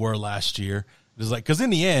than they were last year. It's like, because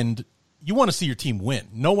in the end, you want to see your team win.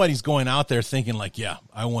 Nobody's going out there thinking like, yeah,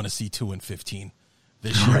 I want to see 2-15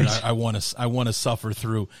 this year. Right. I want to suffer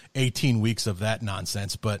through 18 weeks of that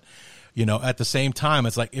nonsense. But, at the same time,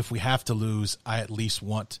 it's like, if we have to lose, I at least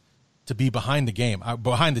want to be behind the game,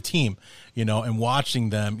 behind the team, and watching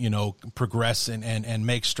them, progress and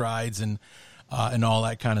make strides and all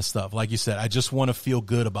that kind of stuff. Like you said, I just want to feel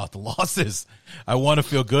good about the losses. I want to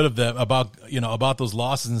feel good about those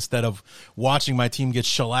losses instead of watching my team get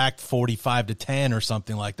shellacked 45-10 or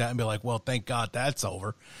something like that and be like, well, thank God that's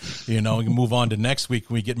over. We can move on to next week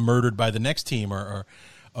when we get murdered by the next team or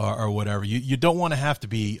whatever. You don't want to have to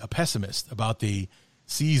be a pessimist about the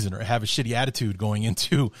season or have a shitty attitude going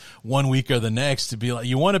into 1 week or the next. To be like,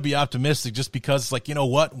 you want to be optimistic just because it's like, you know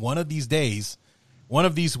what, one of these days, one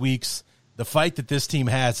of these weeks, the fight that this team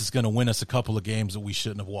has is going to win us a couple of games that we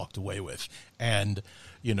shouldn't have walked away with. And,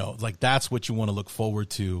 that's what you want to look forward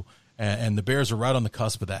to. And the Bears are right on the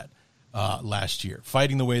cusp of that last year,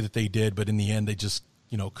 fighting the way that they did. But in the end, they just,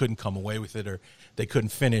 couldn't come away with it, or they couldn't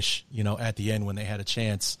finish, at the end when they had a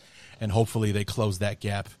chance. And hopefully they close that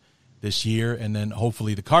gap this year. And then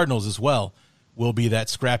hopefully the Cardinals as well will be that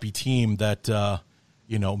scrappy team that,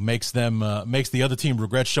 makes the other team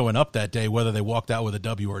regret showing up that day, whether they walked out with a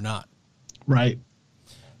W or not. Right.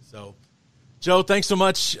 So, Joe, thanks so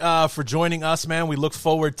much for joining us, man. We look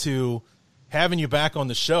forward to having you back on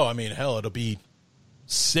the show. I mean, hell, it'll be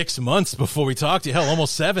 6 months before we talk to you. Hell,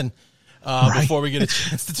 almost 7 before we get a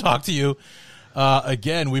chance to talk to you.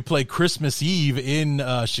 Again, we play Christmas Eve in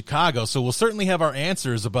Chicago, so we'll certainly have our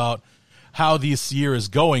answers about how this year is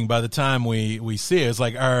going by the time we see it. It's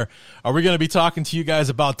like, are we going to be talking to you guys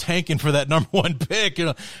about tanking for that number 1 pick?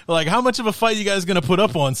 Like, how much of a fight you guys going to put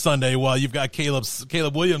up on Sunday while you've got Caleb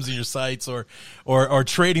Williams in your sights, or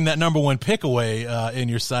trading that number 1 pick away in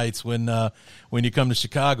your sights when you come to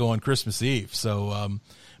Chicago on Christmas Eve? So,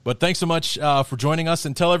 but thanks so much for joining us,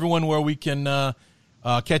 and tell everyone where we can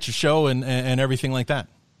catch your show and everything like that.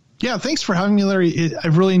 Yeah, thanks for having me, Larry.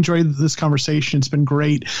 I've really enjoyed this conversation. It's been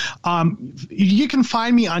great. You can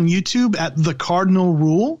find me on YouTube at The Cardinal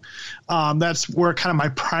Rule. That's where kind of my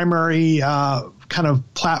primary kind of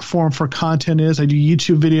platform for content is. I do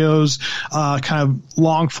YouTube videos, kind of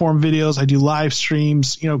long form videos. I do live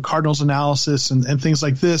streams, Cardinals analysis and things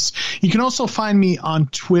like this. You can also find me on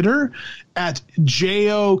Twitter at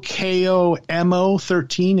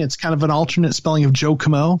JOKOMO13. It's kind of an alternate spelling of Joe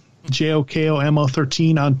Comeau.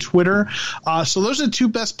 JOKOMO13 on Twitter. So those are the 2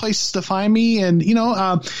 best places to find me. And,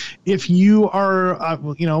 if you are,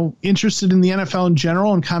 interested in the NFL in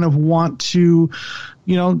general and kind of want to,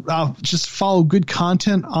 just follow good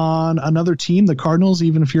content on another team, the Cardinals,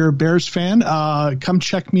 even if you're a Bears fan, come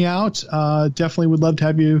check me out. Definitely would love to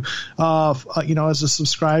have you, as a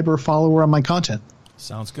subscriber or follower on my content.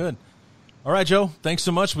 Sounds good. All right, Joe, thanks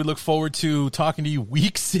so much. We look forward to talking to you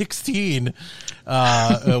week 16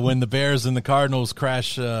 when the Bears and the Cardinals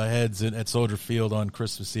crash heads at Soldier Field on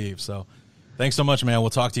Christmas Eve. So thanks so much, man. We'll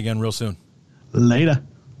talk to you again real soon. Later.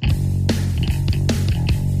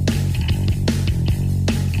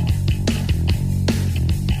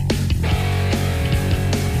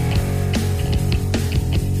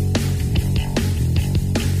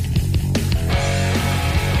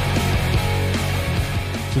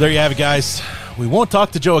 So there you have it, guys. We won't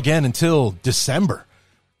talk to Joe again until December.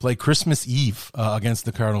 Play Christmas Eve against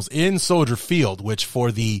the Cardinals in Soldier Field, which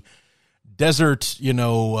for the desert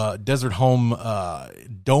home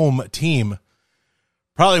dome team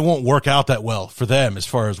probably won't work out that well for them as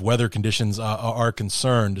far as weather conditions are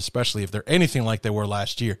concerned, especially if they're anything like they were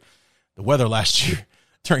last year. The weather last year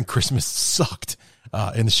during Christmas sucked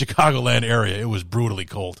in the Chicagoland area. It was brutally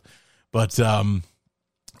cold. But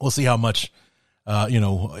we'll see how much,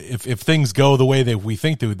 if things go the way that we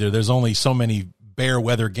think they would, there's only so many Bear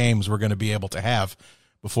weather games we're going to be able to have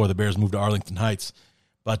before the Bears move to Arlington Heights.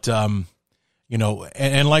 But, and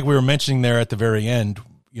like we were mentioning there at the very end,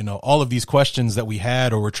 all of these questions that we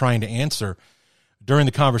had or we're trying to answer during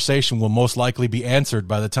the conversation will most likely be answered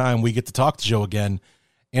by the time we get to talk to Joe again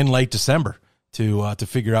in late December to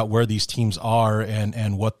figure out where these teams are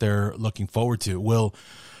and what they're looking forward to. Will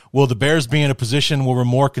the Bears be in a position where we're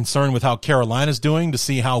more concerned with how Carolina's doing to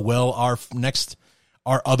see how well our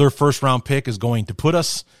other first-round pick is going to put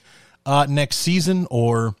us next season?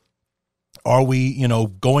 Or are we,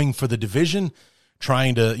 going for the division,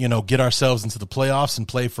 trying to, get ourselves into the playoffs and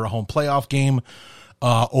play for a home playoff game?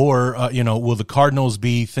 Or will the Cardinals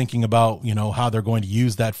be thinking about, how they're going to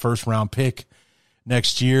use that first-round pick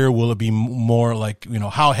next year? Will it be more like,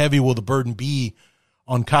 how heavy will the burden be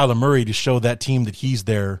on Kyler Murray to show that team that he's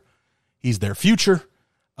their future?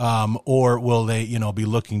 or will they, be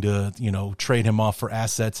looking to, trade him off for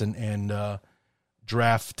assets and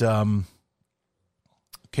draft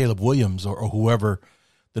Caleb Williams or whoever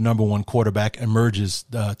the number one quarterback emerges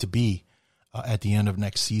to be at the end of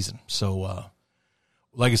next season. So,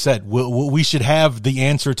 like I said, we should have the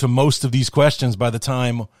answer to most of these questions by the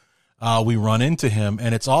time we run into him.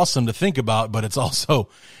 And it's awesome to think about, but it's also,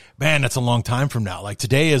 man, that's a long time from now. Like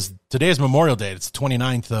today is Memorial Day. It's the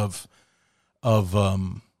 29th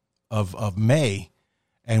of May,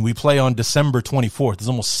 and we play on December 24th. It's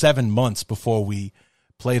almost 7 months before we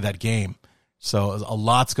play that game. So a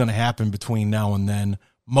lot's going to happen between now and then.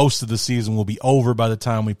 Most of the season will be over by the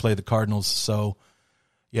time we play the Cardinals. So,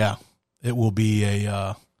 yeah, it will be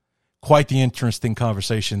quite the interesting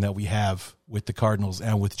conversation that we have with the Cardinals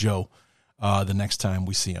and with Joe the next time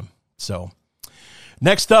we see him. So,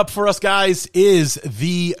 next up for us, guys, is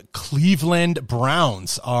the Cleveland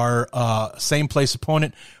Browns, our same place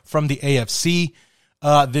opponent from the AFC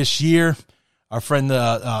this year. Our friend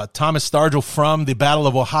Thomas Stargell from the Battle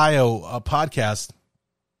of Ohio podcast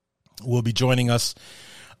will be joining us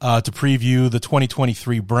to preview the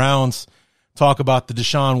 2023 Browns, talk about the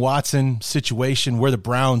Deshaun Watson situation, where the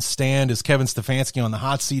Browns stand. Is Kevin Stefanski on the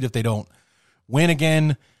hot seat if they don't win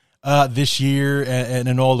again this year,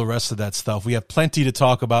 and all the rest of that stuff? We have plenty to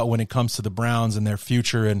talk about when it comes to the Browns and their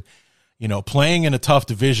future, and playing in a tough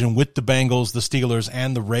division with the Bengals, the Steelers,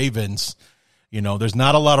 and the Ravens. There's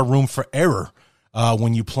not a lot of room for error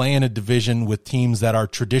when you play in a division with teams that are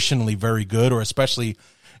traditionally very good, or especially,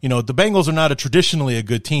 the Bengals are not traditionally a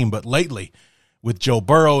good team, but lately with Joe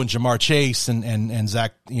Burrow and Jamar Chase and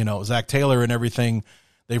Zach Taylor and everything,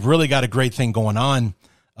 they've really got a great thing going on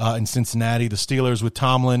in Cincinnati. The Steelers with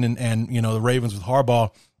Tomlin and the Ravens with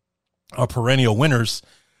Harbaugh are perennial winners.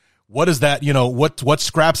 What is that, what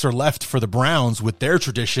scraps are left for the Browns with their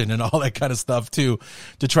tradition and all that kind of stuff to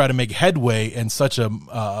try to make headway in such a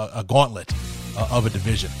gauntlet of a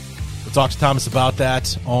division? We'll talk to Thomas about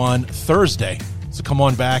that on Thursday. So come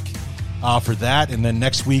on back for that. And then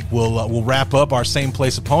next week we'll wrap up our same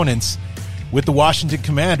place opponents with the Washington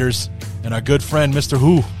Commanders and our good friend, Mr.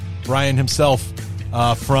 Who, Brian himself,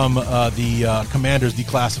 from the Commanders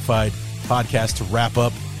Declassified podcast to wrap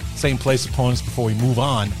up same place opponents before we move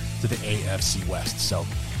on to the AFC West. So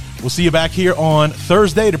we'll see you back here on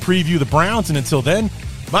Thursday to preview the Browns. And until then,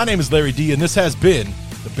 my name is Larry D, and this has been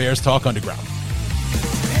the Bears Talk Underground.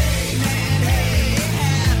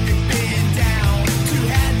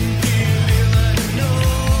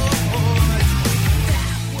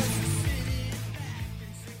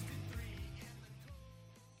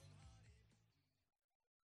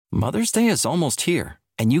 Mother's Day is almost here,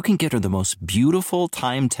 and you can get her the most beautiful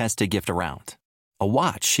time-tested gift around. A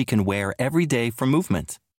watch she can wear every day from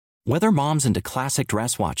Movement. Whether mom's into classic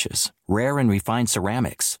dress watches, rare and refined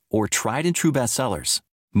ceramics, or tried-and-true bestsellers,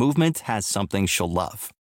 Movement has something she'll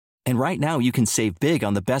love. And right now, you can save big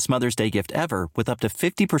on the best Mother's Day gift ever with up to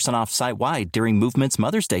 50% off site-wide during Movement's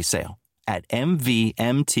Mother's Day sale at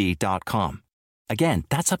MVMT.com. Again,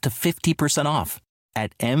 that's up to 50% off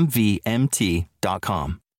at MVMT.com.